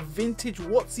Wheezing, a vintage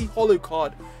Watsy holo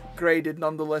card, graded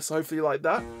nonetheless. So hopefully you like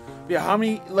that. But yeah, how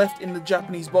many left in the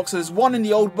Japanese box? So there's 1 in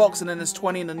the old box and then there's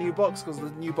 20 in the new box because the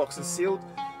new box is sealed.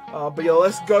 But yeah,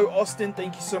 let's go, Austin.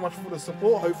 Thank you so much for the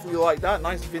support. Hopefully you like that.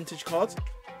 Nice vintage cards.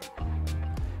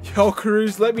 Yo,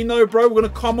 Cruz, let me know, bro. We're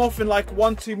gonna come off in like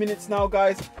 1-2 minutes now,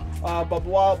 guys. But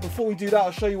before we do that,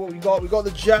 I'll show you what we got. We got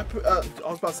the I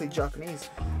was about to say Japanese.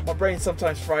 My brain's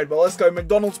sometimes fried, but let's go.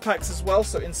 McDonald's packs as well.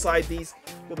 So inside these,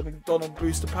 got the McDonald's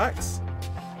booster packs.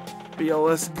 But yeah,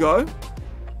 let's go.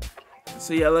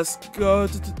 So yeah, let's go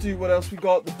to do what else we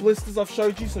got. The blisters I've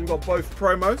showed you. So we got both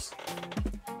promos.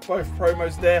 Both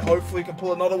promos there. Hopefully we can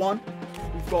pull another one.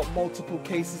 We've got multiple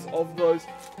cases of those.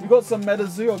 We got some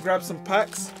Metazoo. I'll grab some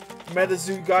packs.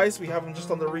 Metazoo, guys. We have them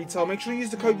just on the retail. Make sure you use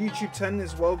the code YouTube10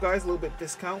 as well, guys. A little bit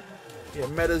discount. Yeah,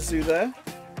 Metazoo there.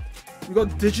 We got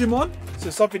Digimon, so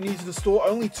something new to the store.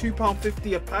 Only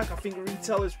 £2.50 a pack. I think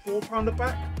retail is £4 a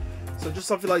pack. So just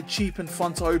something like cheap and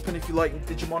fun to open. If you like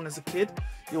Digimon as a kid,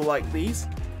 you'll like these.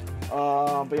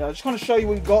 But yeah, I just want to show you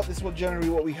what we got. This is generally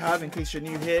what we have in case you're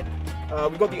new here.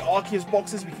 We got the Arceus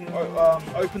boxes. We can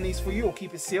open these for you or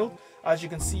keep it sealed. As you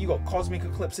can see, you got Cosmic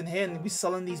Eclipse in here, and we'll be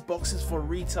selling these boxes for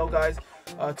retail, guys.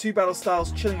 2 Battle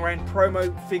Styles, Chilling Reign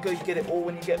promo figure. You get it all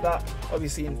when you get that.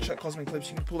 Obviously, in Cosmic Eclipse,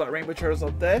 you can pull that Rainbow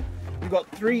Charizard there. We got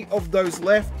 3 of those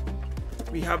left.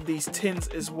 We have these tins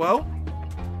as well.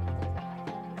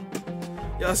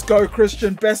 Yeah, let's go,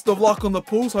 Christian. Best of luck on the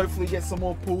pulls. Hopefully, get some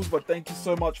more pulls. But thank you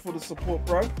so much for the support,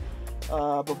 bro.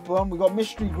 We got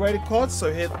mystery graded cards.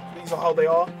 So here, these are how they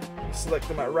are. You select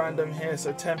them at random here.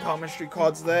 So £10 mystery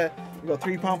cards there. We got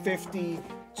 £3.50,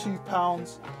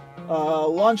 £2.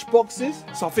 Lunch boxes.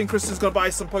 So I think Kristen's gonna buy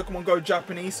some Pokemon Go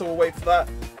Japanese. So we'll wait for that.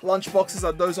 Lunch boxes.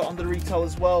 Those are under retail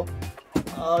as well.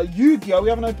 Yu-Gi-Oh! We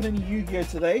haven't opened any Yu-Gi-Oh!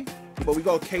 Today, but we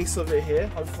got a case of it here.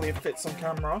 Hopefully it fits on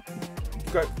camera.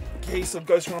 We've got a case of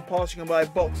Ghost from the Past. You can buy a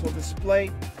box or display.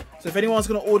 So if anyone's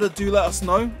going to order, do let us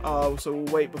know. So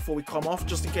we'll wait before we come off,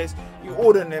 just in case you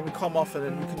order and then we come off and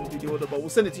then we can do the order. But we'll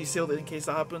send it to you sealed in case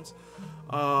that happens.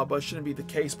 But it shouldn't be the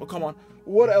case. But come on.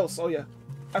 What else? Oh yeah,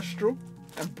 Astral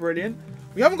and Brilliant.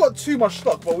 We haven't got too much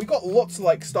stock, but we got lots of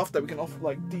like stuff that we can offer,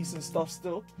 like decent stuff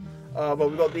still. But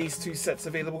we got these 2 sets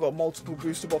available. Got multiple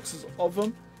booster boxes of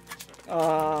them.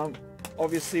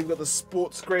 Obviously, we've got the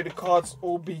sports graded cards,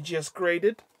 all BGS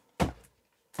graded.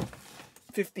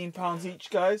 £15 each,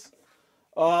 guys.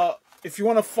 If you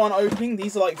want a fun opening,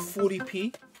 these are like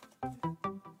 40p.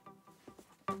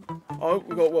 Oh,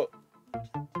 we got what?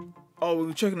 Oh, we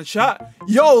were checking the chat.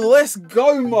 Yo, let's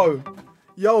go, Mo.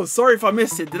 Yo, sorry if I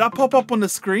missed it. Did I pop up on the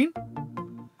screen?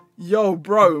 Yo,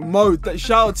 bro, Mo,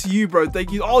 shout out to you, bro.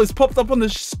 Thank you. Oh, it's popped up on the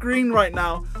screen right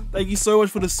now. Thank you so much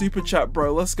for the super chat,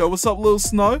 bro. Let's go. What's up, Lil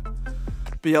Snow?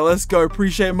 But yeah, let's go.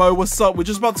 Appreciate it, Mo. What's up? We're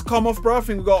just about to come off, bro. I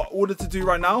think we got an order to do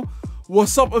right now.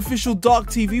 What's up, official Dark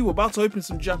TV? We're about to open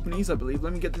some Japanese, I believe.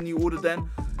 Let me get the new order then.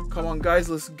 Come on, guys,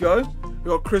 let's go. We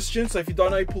got Christian. So if you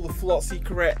don't know, pull the full art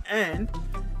secret and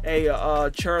a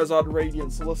Charizard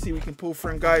Radiant. So let's see if we can pull for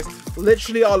him, guys.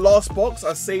 Literally our last box.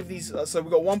 I saved these. So we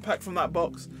got 1 pack from that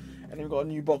box, and then we got a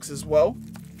new box as well.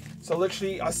 So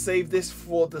literally, I saved this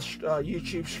for the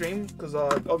YouTube stream because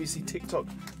obviously TikTok,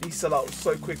 these sell out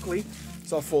so quickly.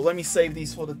 So I thought, let me save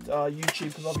these for the YouTube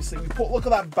because obviously we put, look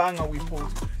at that banger we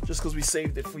pulled just because we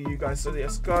saved it for you guys. So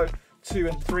let's go 2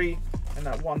 and 3, and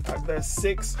that 1 pack there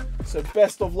 6. So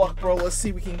best of luck, bro. Let's see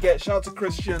if we can get. Shout out to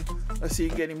Christian. Let's see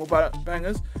if you get any more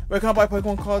bangers. Where can I buy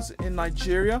Pokemon cards in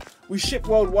Nigeria? We ship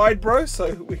worldwide, bro.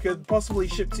 So we could possibly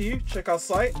ship to you. Check our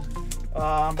site.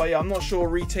 But yeah, I'm not sure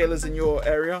retailers in your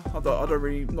area. I don't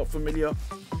really, not familiar.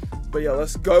 But yeah,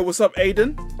 let's go. What's up,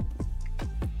 Aiden?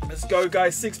 Let's go,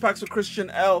 guys. 6 packs for Christian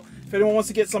L. If anyone wants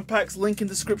to get some packs, link in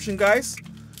description, guys.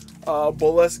 But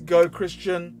let's go,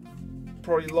 Christian.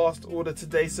 Probably last order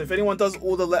today. So if anyone does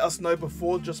order, let us know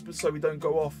before, just so we don't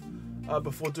go off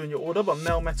before doing your order. But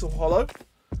Mel Metal Hollow.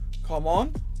 Come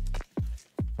on.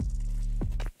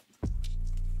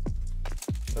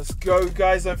 Let's go,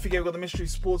 guys. Don't forget, we've got the mystery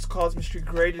sports cards, mystery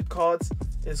graded cards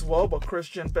as well. But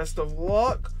Christian, best of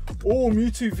luck. Oh,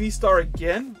 Mewtwo V-Star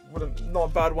again. Not a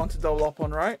bad one to double up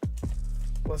on, right?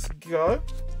 Let's go.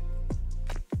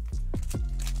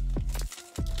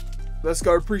 Let's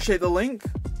go. Appreciate the link.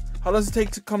 How does it take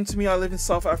to come to me? I live in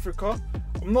South Africa.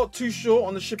 I'm not too sure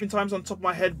on the shipping times on top of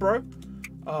my head, bro.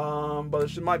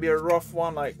 But it might be a rough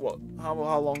one. Like what? How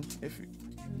long?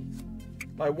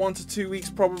 Like 1 to 2 weeks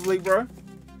probably, bro.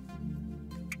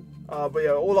 But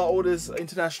yeah, all our orders are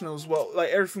international as well. Like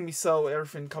everything we sell,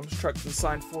 everything comes tracked and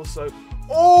signed for. So,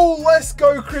 oh, let's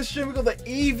go, Christian. We got the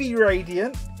Eevee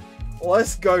Radiant.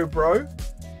 Let's go, bro.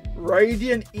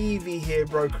 Radiant Eevee here,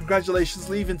 bro. Congratulations,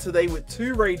 leaving today with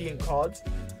 2 Radiant cards.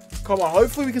 Come on,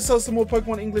 hopefully we can sell some more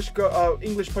Pokemon English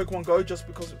Pokemon Go, just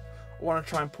because I want to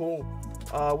try and pull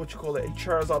a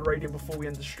Charizard Radiant before we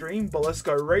end the stream. But let's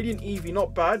go. Radiant Eevee,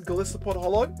 not bad. Galistopod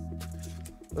Hollow.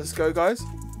 Let's go, guys.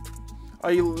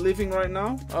 Are you living right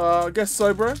now? I guess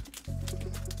so, bro.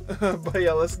 But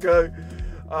yeah, let's go.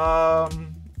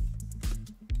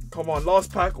 Come on,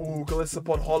 last pack. Oh,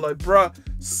 Galistopod Hollow. Bruh,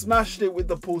 smashed it with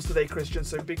the pulls today, Christian.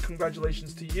 So big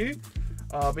congratulations to you.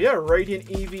 But yeah, Radiant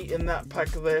Eevee in that pack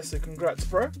there. So congrats,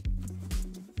 bro.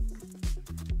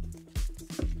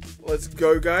 Let's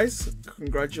go, guys.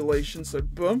 Congratulations. So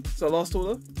boom. So last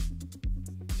order.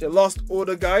 So last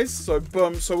order, guys. So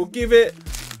boom. So we'll give it...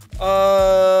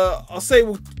 I'll say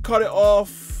we'll cut it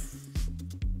off.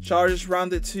 Shall I just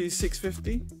round it to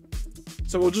 650?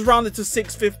 So we'll just round it to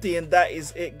 650 and that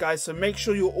is it, guys. So make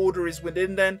sure your order is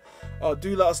within then.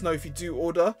 Do let us know if you do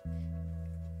order.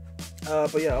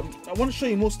 But yeah, I want to show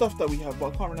you more stuff that we have,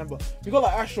 but I can't remember. We got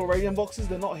like Astral Radiant boxes.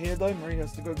 They're not here though. Marie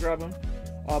has to go grab them.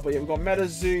 But yeah, we got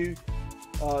Metazoo,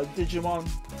 Digimon.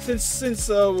 Since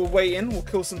we're waiting, we'll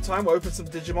kill some time. We'll open some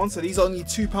Digimon. So these are only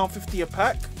 £2.50 a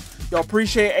pack. Y'all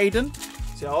appreciate Aiden.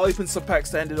 So yeah, I'll open some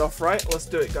packs to end it off, right? Let's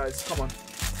do it, guys. Come on.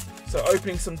 So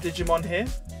opening some Digimon here.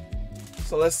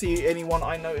 So let's see anyone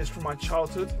I noticed from my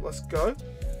childhood. Let's go.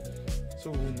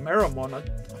 So Meramon, I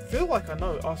feel like I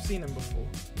know. I've seen him before.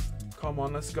 Come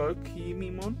on, let's go.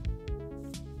 Kimimon.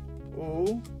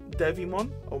 Oh,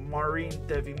 Devimon. Oh, Marine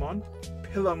Devimon.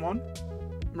 Pillowmon.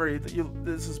 Marie,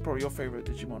 this is probably your favorite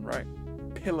Digimon, right?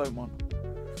 Pillowmon.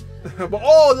 But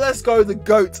oh, let's go. The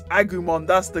GOAT. Agumon.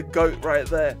 That's the GOAT right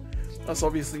there. That's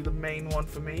obviously the main one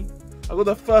for me. I got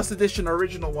the first edition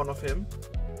original one of him.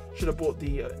 Should have bought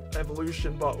the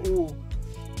evolution, but ooh,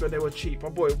 but they were cheap. I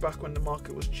bought it back when the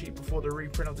market was cheap before the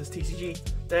reprint of this TCG.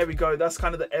 There we go. That's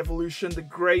kind of the evolution, the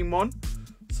Greymon.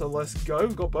 So let's go.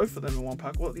 We've got both of them in one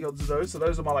pack. What are the odds of those? So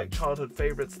those are my like childhood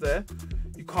favorites there.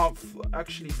 You can't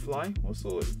actually fly. What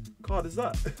sort of card is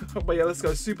that? But yeah, let's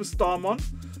go. Superstarmon.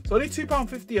 So only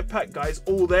 £2.50 a pack, guys.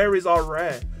 All there is our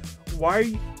rare. Where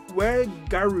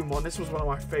Garurumon? This was one of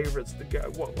my favorites.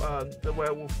 The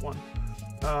werewolf one.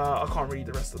 I can't read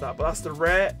the rest of that, but that's the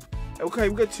rare. Okay,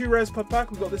 we got 2 rares per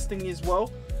pack. We got this thing as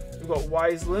well. We've got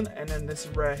Wiseland and then this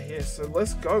rare here. So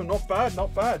let's go. Not bad,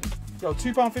 not bad. Yo,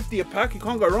 £2.50 a pack. You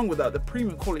can't go wrong with that. The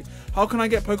premium quality. How can I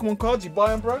get Pokemon cards? You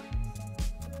buy them, bro.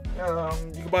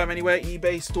 You can buy them anywhere,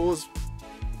 eBay, stores,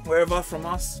 wherever from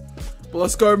us. But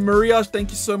let's go, Maria. Thank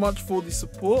you so much for the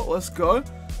support. Let's go.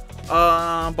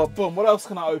 But boom, what else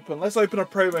can I open? Let's open a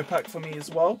promo pack for me as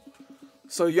well.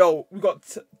 So yo, we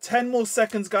got 10 more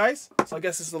seconds, guys. So I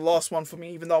guess this is the last one for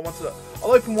me, even though I wanted to.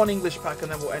 I'll open one English pack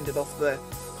and then we'll end it off there.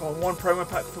 Come on, one promo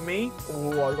pack for me.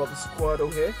 Oh, I got the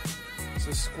Squirtle here.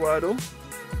 So Squirtle.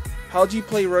 How do you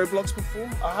play Roblox before?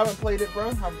 I haven't played it,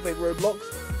 bro. I haven't played Roblox.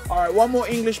 Alright, one more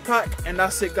English pack and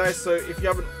that's it, guys. So if you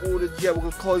haven't ordered yet, we're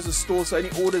going to close the store. So any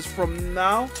orders from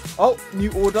now. Oh,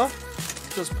 new order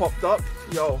just popped up.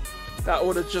 Yo, that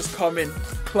order just come in.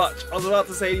 Clutch. I was about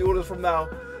to say any orders from now.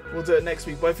 We'll do it next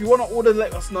week. But if you want to order,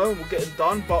 let us know and we'll get it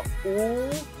done. But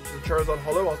the Charizard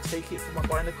Holo, I'll take it for my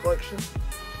binder collection.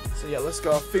 So yeah, let's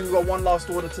go. I think we got one last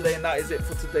order today and that is it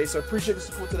for today. So appreciate the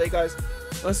support today, guys.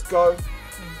 Let's go.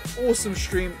 Awesome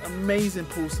stream. Amazing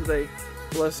pulls today.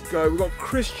 Let's go. We got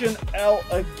Christian L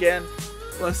again.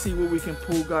 Let's see what we can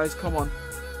pull, guys. Come on.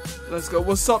 Let's go.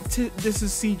 What's up? This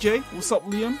is CJ. What's up,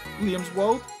 Liam? Liam's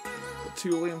World. Got 2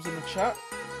 Liams in the chat.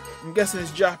 I'm guessing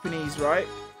it's Japanese, right?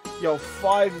 Yo,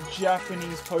 5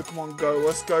 Japanese Pokemon Go.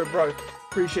 Let's go, bro.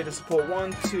 Appreciate the support.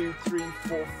 1, 2, 3,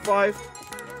 4, 5.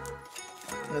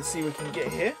 Let's see what we can get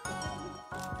here.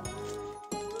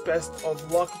 Best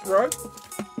of luck, bro.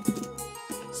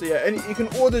 So yeah, and you can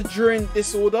order during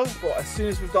this order, but as soon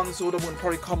as we've done this order, we'll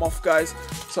probably come off, guys.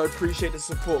 So appreciate the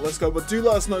support. Let's go. But do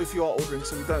let us know if you are ordering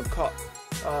so we don't cut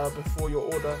before your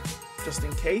order, just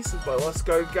in case. But let's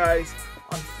go, guys.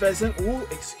 Unpheasant. Oh,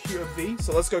 execute a V.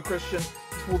 So let's go, Christian.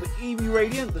 For the Eevee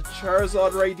Radiant, the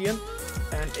Charizard Radiant,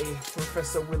 and a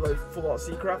Professor Willow Full Art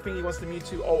Secret. I think he wants the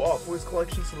Mewtwo Alt Art for his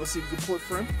collection, so let's see if we can pull it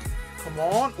for him. Come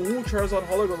on. Oh, Charizard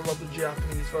Holo. Gotta love the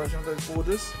Japanese version of those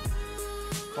borders.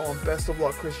 Come on, best of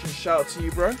luck, Christian. Shout out to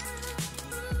you, bro.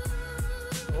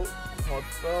 Oh, card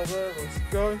fell there. Let's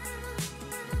go.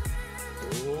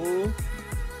 Oh,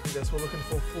 I guess we're looking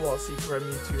for Full Art Secret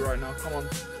Mewtwo right now. Come on,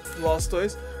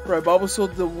 Blastoise. Bro,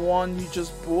 Bulbasaur, the one you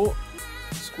just bought.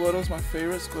 Squirtle's my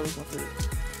favorite. Squirtle's my favorite.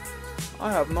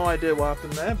 I have no idea what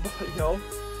happened there, but yo,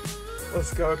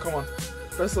 let's go. Come on.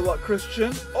 Best of luck,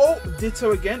 Christian. Oh,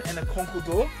 Ditto again and a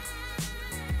Conkeldurr.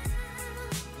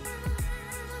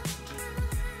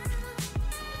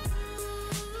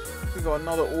 We got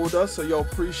another order, so yo,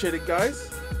 appreciate it, guys.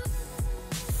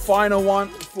 Final one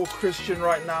for Christian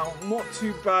right now. Not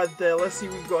too bad there. Let's see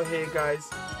what we got here, guys.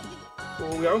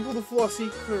 Oh, we haven't pulled the Full Art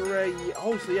Secret yet.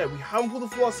 Oh, so yeah, we haven't pulled the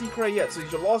Full Art Secret yet. So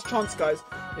it's your last chance, guys,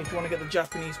 if you want to get the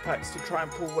Japanese packs to try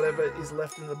and pull whatever is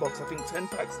left in the box. I think 10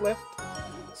 packs left.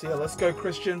 So yeah, let's go,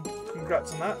 Christian.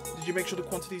 Congrats on that. Did you make sure the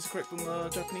quantities are correct on the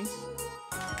Japanese?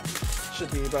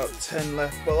 Should be about 10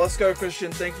 left. But let's go,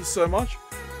 Christian. Thank you so much.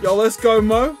 Yo, let's go,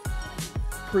 Mo.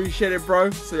 Appreciate it, bro.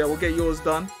 So yeah, we'll get yours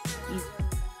done.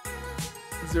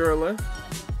 0 left.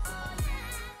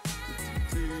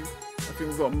 I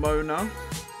think we've got Mo now.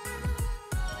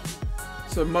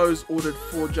 So Mo's ordered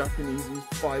 4 Japanese and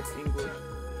 5 English.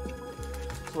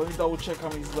 So let me double check how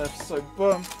many's left. So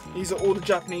boom, these are all the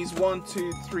Japanese. 1,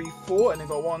 2, 3, 4, and they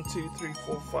got 1, 2, 3,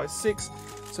 4, 5, 6.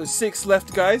 So 6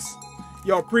 left, guys.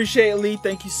 Yo, appreciate it, Lee.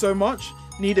 Thank you so much.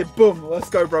 Need it. Boom. Let's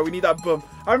go, bro. We need that boom.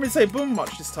 I haven't say boom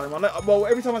much this time. Well,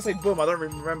 every time I say boom, I don't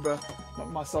really remember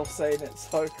myself saying it.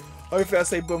 So hopefully I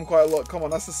say boom quite a lot. Come on,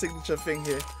 that's the signature thing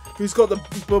here. Who's got the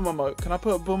boom emote? Can I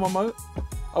put a boom emote?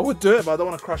 I would do it, but I don't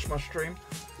want to crash my stream.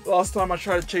 Last time I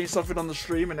tried to change something on the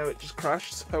stream and it just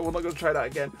crashed. So we're not going to try that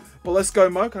again. But let's go,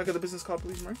 Mo. Can I get the business card,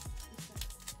 please, Mo?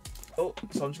 Oh,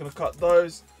 so I'm just going to cut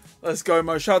those. Let's go,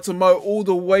 Mo. Shout out to Mo all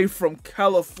the way from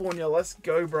California. Let's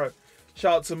go, bro.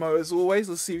 Shout out to Mo as always.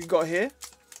 Let's see what we got here.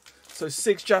 So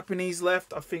 6 Japanese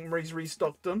left. I think Marie's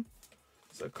restocked them.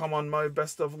 So come on, Mo.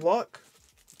 Best of luck.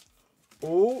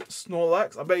 Oh,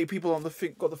 Snorlax. I bet you people on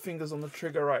the got the fingers on the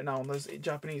trigger right now on those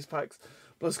Japanese packs.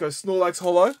 But let's go. Snorlax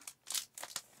Holo.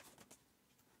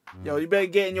 Yo, you better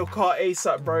get in your car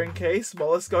ASAP, bro, in case. But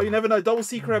let's go. You never know. Double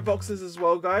secret boxes as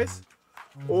well, guys.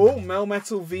 Oh,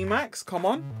 Melmetal VMAX. Come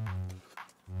on.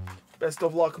 Best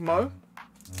of luck, Mo.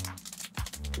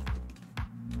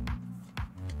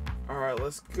 Alright,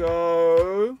 let's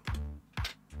go.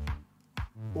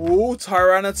 Oh,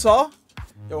 Tyranitar.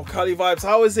 Yo, Cali vibes.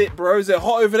 How is it, bro? Is it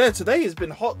hot over there? Today has been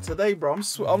hot today, bro.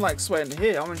 I'm like sweating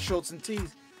here. I'm in shorts and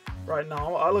tees right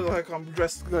now. I look like I'm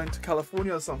dressed going to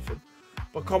California or something.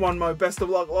 But come on, Mo. Best of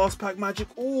luck. Last pack magic.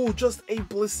 Oh, just a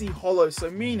Blissey holo. So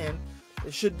meaning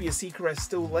there should be a secret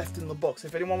still left in the box.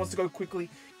 If anyone wants to go quickly,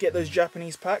 get those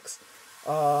Japanese packs.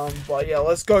 But yeah,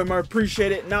 let's go, Mo.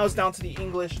 Appreciate it. Now it's down to the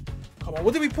English. Come on.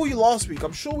 What did we pull you last week?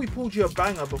 I'm sure we pulled you a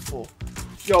banger before.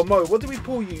 Yo, Mo, what did we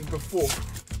pull you before?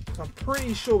 I'm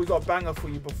pretty sure we got a banger for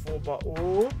you before. But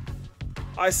oh,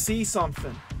 I see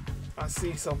something. I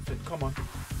see something. Come on.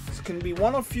 This can be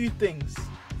one of few things.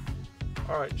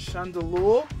 Alright,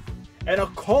 Chandelure. And a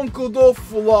Conkeldurr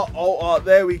full art alt art.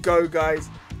 There we go, guys.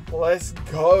 Let's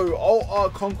go. Alt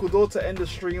art Conkeldurr to end the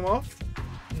stream off.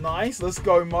 Nice. Let's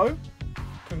go, Mo.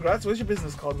 Congrats. Where's your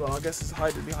business card gone? I guess it's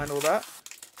hiding behind all that.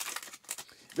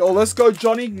 Yo, let's go,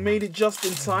 Johnny. Made it just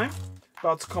in time.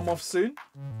 About to come off soon.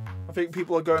 I think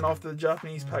people are going after the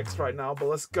Japanese packs right now. But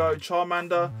let's go.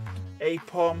 Charmander,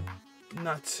 Apom,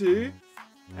 Natu,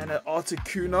 and an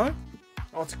Articuno.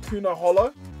 Articuno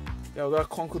holo. Yo, that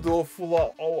Conkeldurr full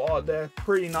art alt art there.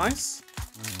 Pretty nice.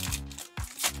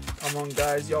 Come on,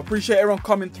 guys. Yo, appreciate everyone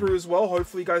coming through as well.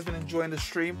 Hopefully you guys been enjoying the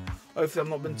stream. Hopefully I've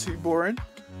not been too boring.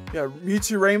 Yeah,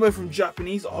 Mewtwo Rainbow from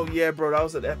Japanese. Oh yeah, bro, that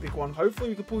was an epic one. Hopefully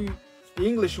we can pull you the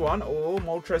English one. Oh,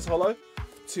 Moltres holo.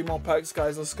 2 more packs,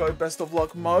 guys. Let's go. Best of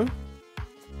luck, Mo.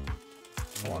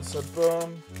 Come on, so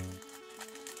boom.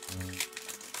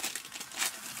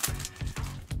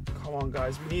 Come on,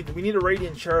 guys. We need a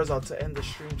Radiant Charizard to end the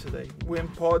stream today.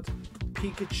 Wimpod,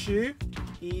 Pikachu,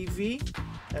 Eevee,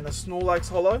 and a Snorlax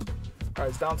holo. Alright,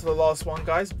 it's down to the last one,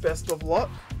 guys. Best of luck.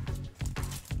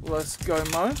 Let's go,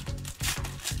 Mo.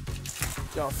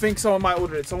 Yo, I think someone might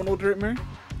order it. Someone order it, Mo?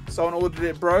 Someone ordered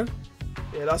it, bro.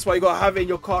 Yeah, that's why you gotta have it in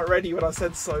your cart ready when I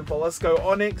said so. But let's go.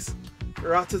 Onyx,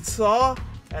 Rattata,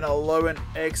 and a Alolan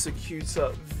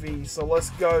Executor V. So let's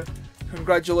go.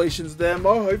 Congratulations there,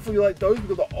 Mo. Hopefully you like those.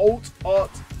 We got the alt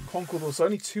art Conkeldurr. So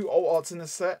only 2 alt arts in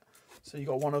this set. So you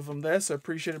got one of them there. So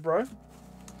appreciate it, bro.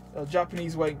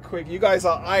 Japanese went quick. You guys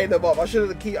are eyeing them up. I should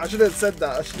have said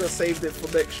that. I should have saved it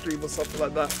for next stream or something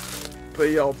like that. But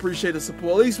yo, appreciate the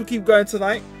support. At least we'll keep going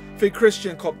tonight. I think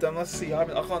Christian copped them. Let's see. I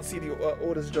can't see the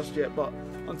orders just yet, but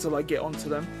until I get onto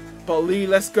them. But Lee,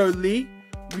 let's go, Lee.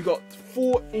 We got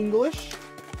 4 English.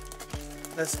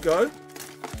 Let's go.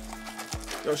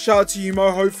 Yo, shout out to you,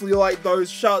 Mo. Hopefully you like those.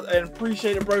 Shout and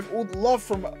appreciate it, bro. All the love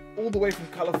from all the way from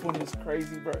California is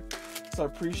crazy, bro. So I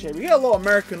appreciate it. We get a lot of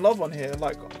American love on here,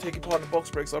 like taking part in the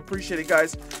box break. So I appreciate it,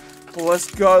 guys. But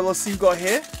let's go. Let's see what we got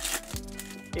here.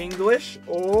 English.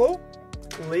 Oh,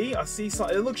 Lee. I see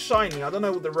something. It looks shiny. I don't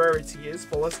know what the rarity is,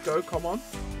 but let's go. Come on.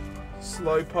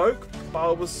 Slowpoke.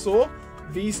 Bulbasaur.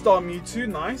 V-Star Mewtwo.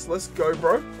 Nice. Let's go,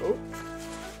 bro. Oh.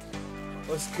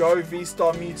 Let's go.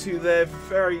 V-Star Mewtwo there.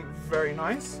 Very, very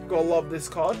nice. Gotta love this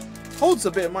card. Holds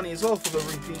a bit of money as well for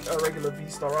the regular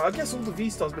V-Star. Right? I guess all the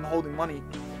V-Stars been holding money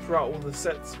throughout all the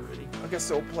sets, really. I guess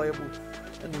they're all playable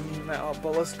in the new meta,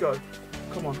 but let's go.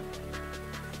 Come on.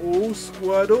 Oh,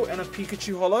 Squirtle and a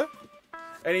Pikachu holo.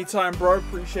 Anytime, bro.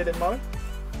 Appreciate it, Mo.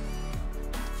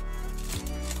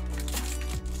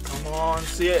 Come on.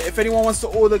 So yeah, if anyone wants to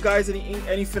order, guys,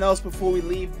 anything else before we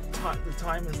leave, the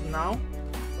time is now.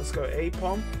 Let's go.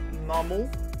 Apom,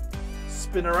 Numel,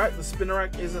 Spinarak. The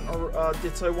Spinarak isn't a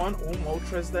Ditto one. Oh,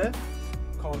 Moltres there.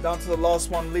 Come on, down to the last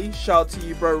one, Lee. Shout out to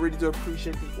you, bro. Really do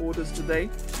appreciate the orders today.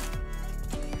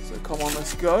 So come on,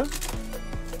 let's go.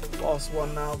 Last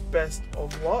one now. Best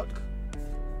of luck.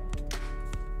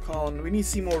 Come on. We need to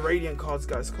see more Radiant cards,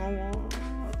 guys. Come on.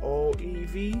 All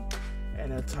EV.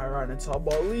 And a Tyranitar.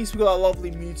 But at least we got a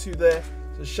lovely Mewtwo there.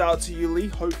 So shout out to you, Lee.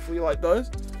 Hopefully you like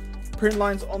those. Print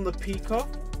lines on the Pika.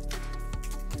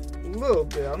 A little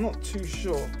bit. I'm not too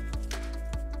sure.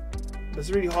 It's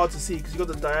really hard to see because you got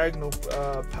the diagonal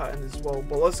pattern as well.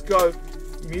 But let's go.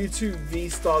 Mewtwo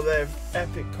V-Star there.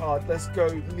 Epic card. Let's go,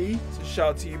 Lee. So shout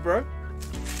out to you, bro.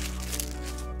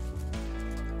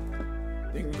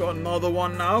 I think we got another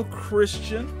one now.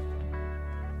 Christian.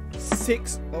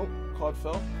 6. Oh, card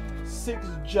fell. 6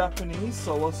 Japanese.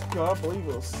 So let's go. I believe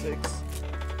it was 6.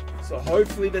 So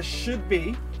hopefully there should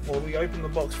be, well, we open the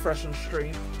box fresh on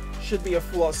stream, should be a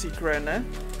full art secret in there.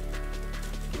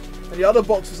 And the other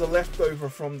box was a leftover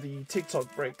from the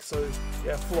TikTok break. So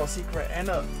yeah, full art secret and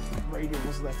a Radiant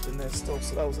was left in there still.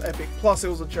 So that was epic. Plus it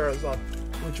was a Charizard,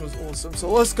 which was awesome. So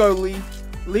let's go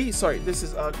Lee. Sorry, this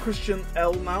is Christian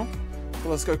L now. So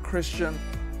let's go Christian.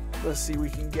 Let's see what we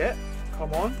can get.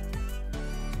 Come on.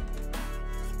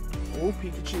 Oh,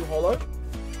 Pikachu holo.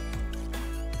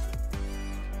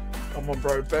 Come on,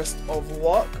 bro. Best of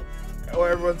luck. Oh,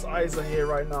 everyone's eyes are here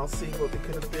right now, seeing what they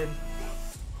could have been.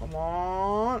 Come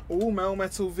on. Oh,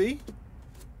 Melmetal V.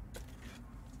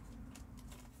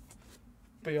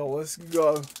 But yo, let's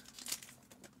go.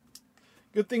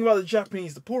 Good thing about the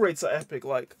Japanese, the pull rates are epic.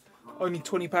 Like, only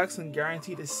 20 packs and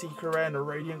guaranteed a secret rare and a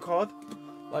Radiant card.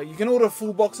 Like, you can order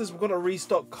full boxes. We've got a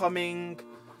restock coming.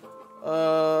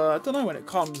 I don't know when it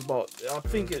comes, but I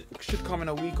think it should come in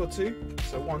a week or two.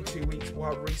 So 1-2 weeks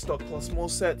we'll have restock plus more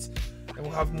sets, and we'll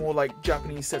have more like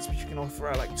Japanese sets which you can offer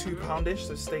at like £2-ish.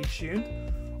 So stay tuned.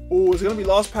 Oh, it's gonna be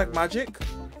last pack magic.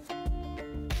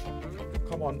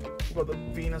 Come on, we've got the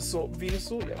Venusaur.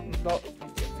 Yeah, not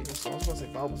yeah, Venusaur. I was gonna say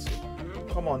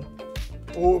Bulbasaur. Come on.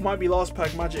 Oh, it might be last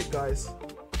pack magic, guys.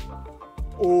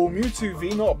 Oh, Mewtwo V,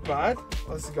 not bad.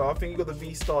 Let's go. I think you got the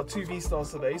V-Star, 2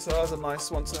 V-Stars today, so that was a nice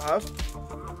one to have.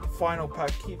 Final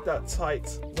pack, keep that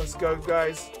tight. Let's go,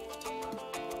 guys.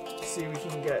 Let's see what we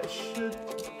can get. Should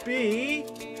be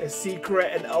a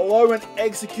secret, and allow and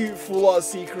execute full art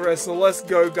secret. So let's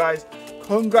go, guys.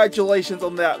 Congratulations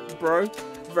on that, bro.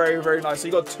 Very, very nice. So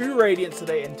you got 2 Radiant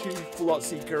today and 2 full art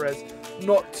secrets.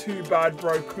 Not too bad,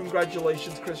 bro.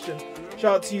 Congratulations, Christian.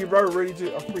 Shout out to you, bro. Really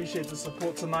do appreciate the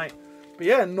support tonight. But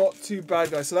yeah, not too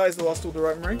bad, guys. So that is the last order,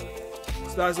 right, Marie?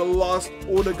 So that is the last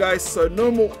order, guys. So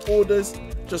no more orders,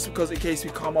 just because in case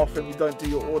we come off and we don't do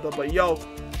your order. But yo,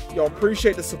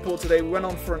 appreciate the support today. We went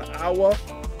on for an hour.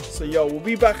 So yo, we'll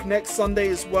be back next Sunday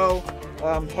as well.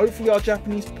 Hopefully our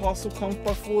Japanese parcel comes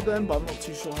before then, but I'm not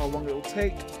too sure how long it will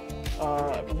take.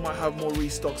 We might have more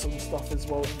restocks and stuff as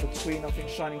well in between. I think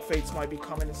Shining Fates might be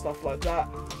coming and stuff like that.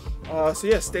 So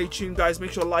yeah, stay tuned, guys.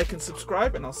 Make sure to like and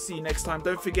subscribe, and I'll see you next time.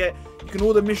 Don't forget, you can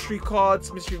order mystery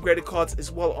cards, mystery graded cards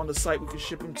as well on the site. We can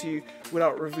ship them to you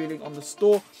without revealing on the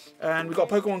store. And we got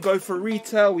Pokemon Go for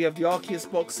retail. We have the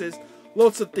Arceus boxes.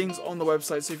 Lots of things on the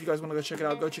website. So if you guys want to go check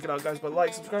it out, guys. But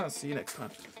like, subscribe, and I'll see you next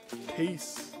time.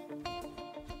 Peace.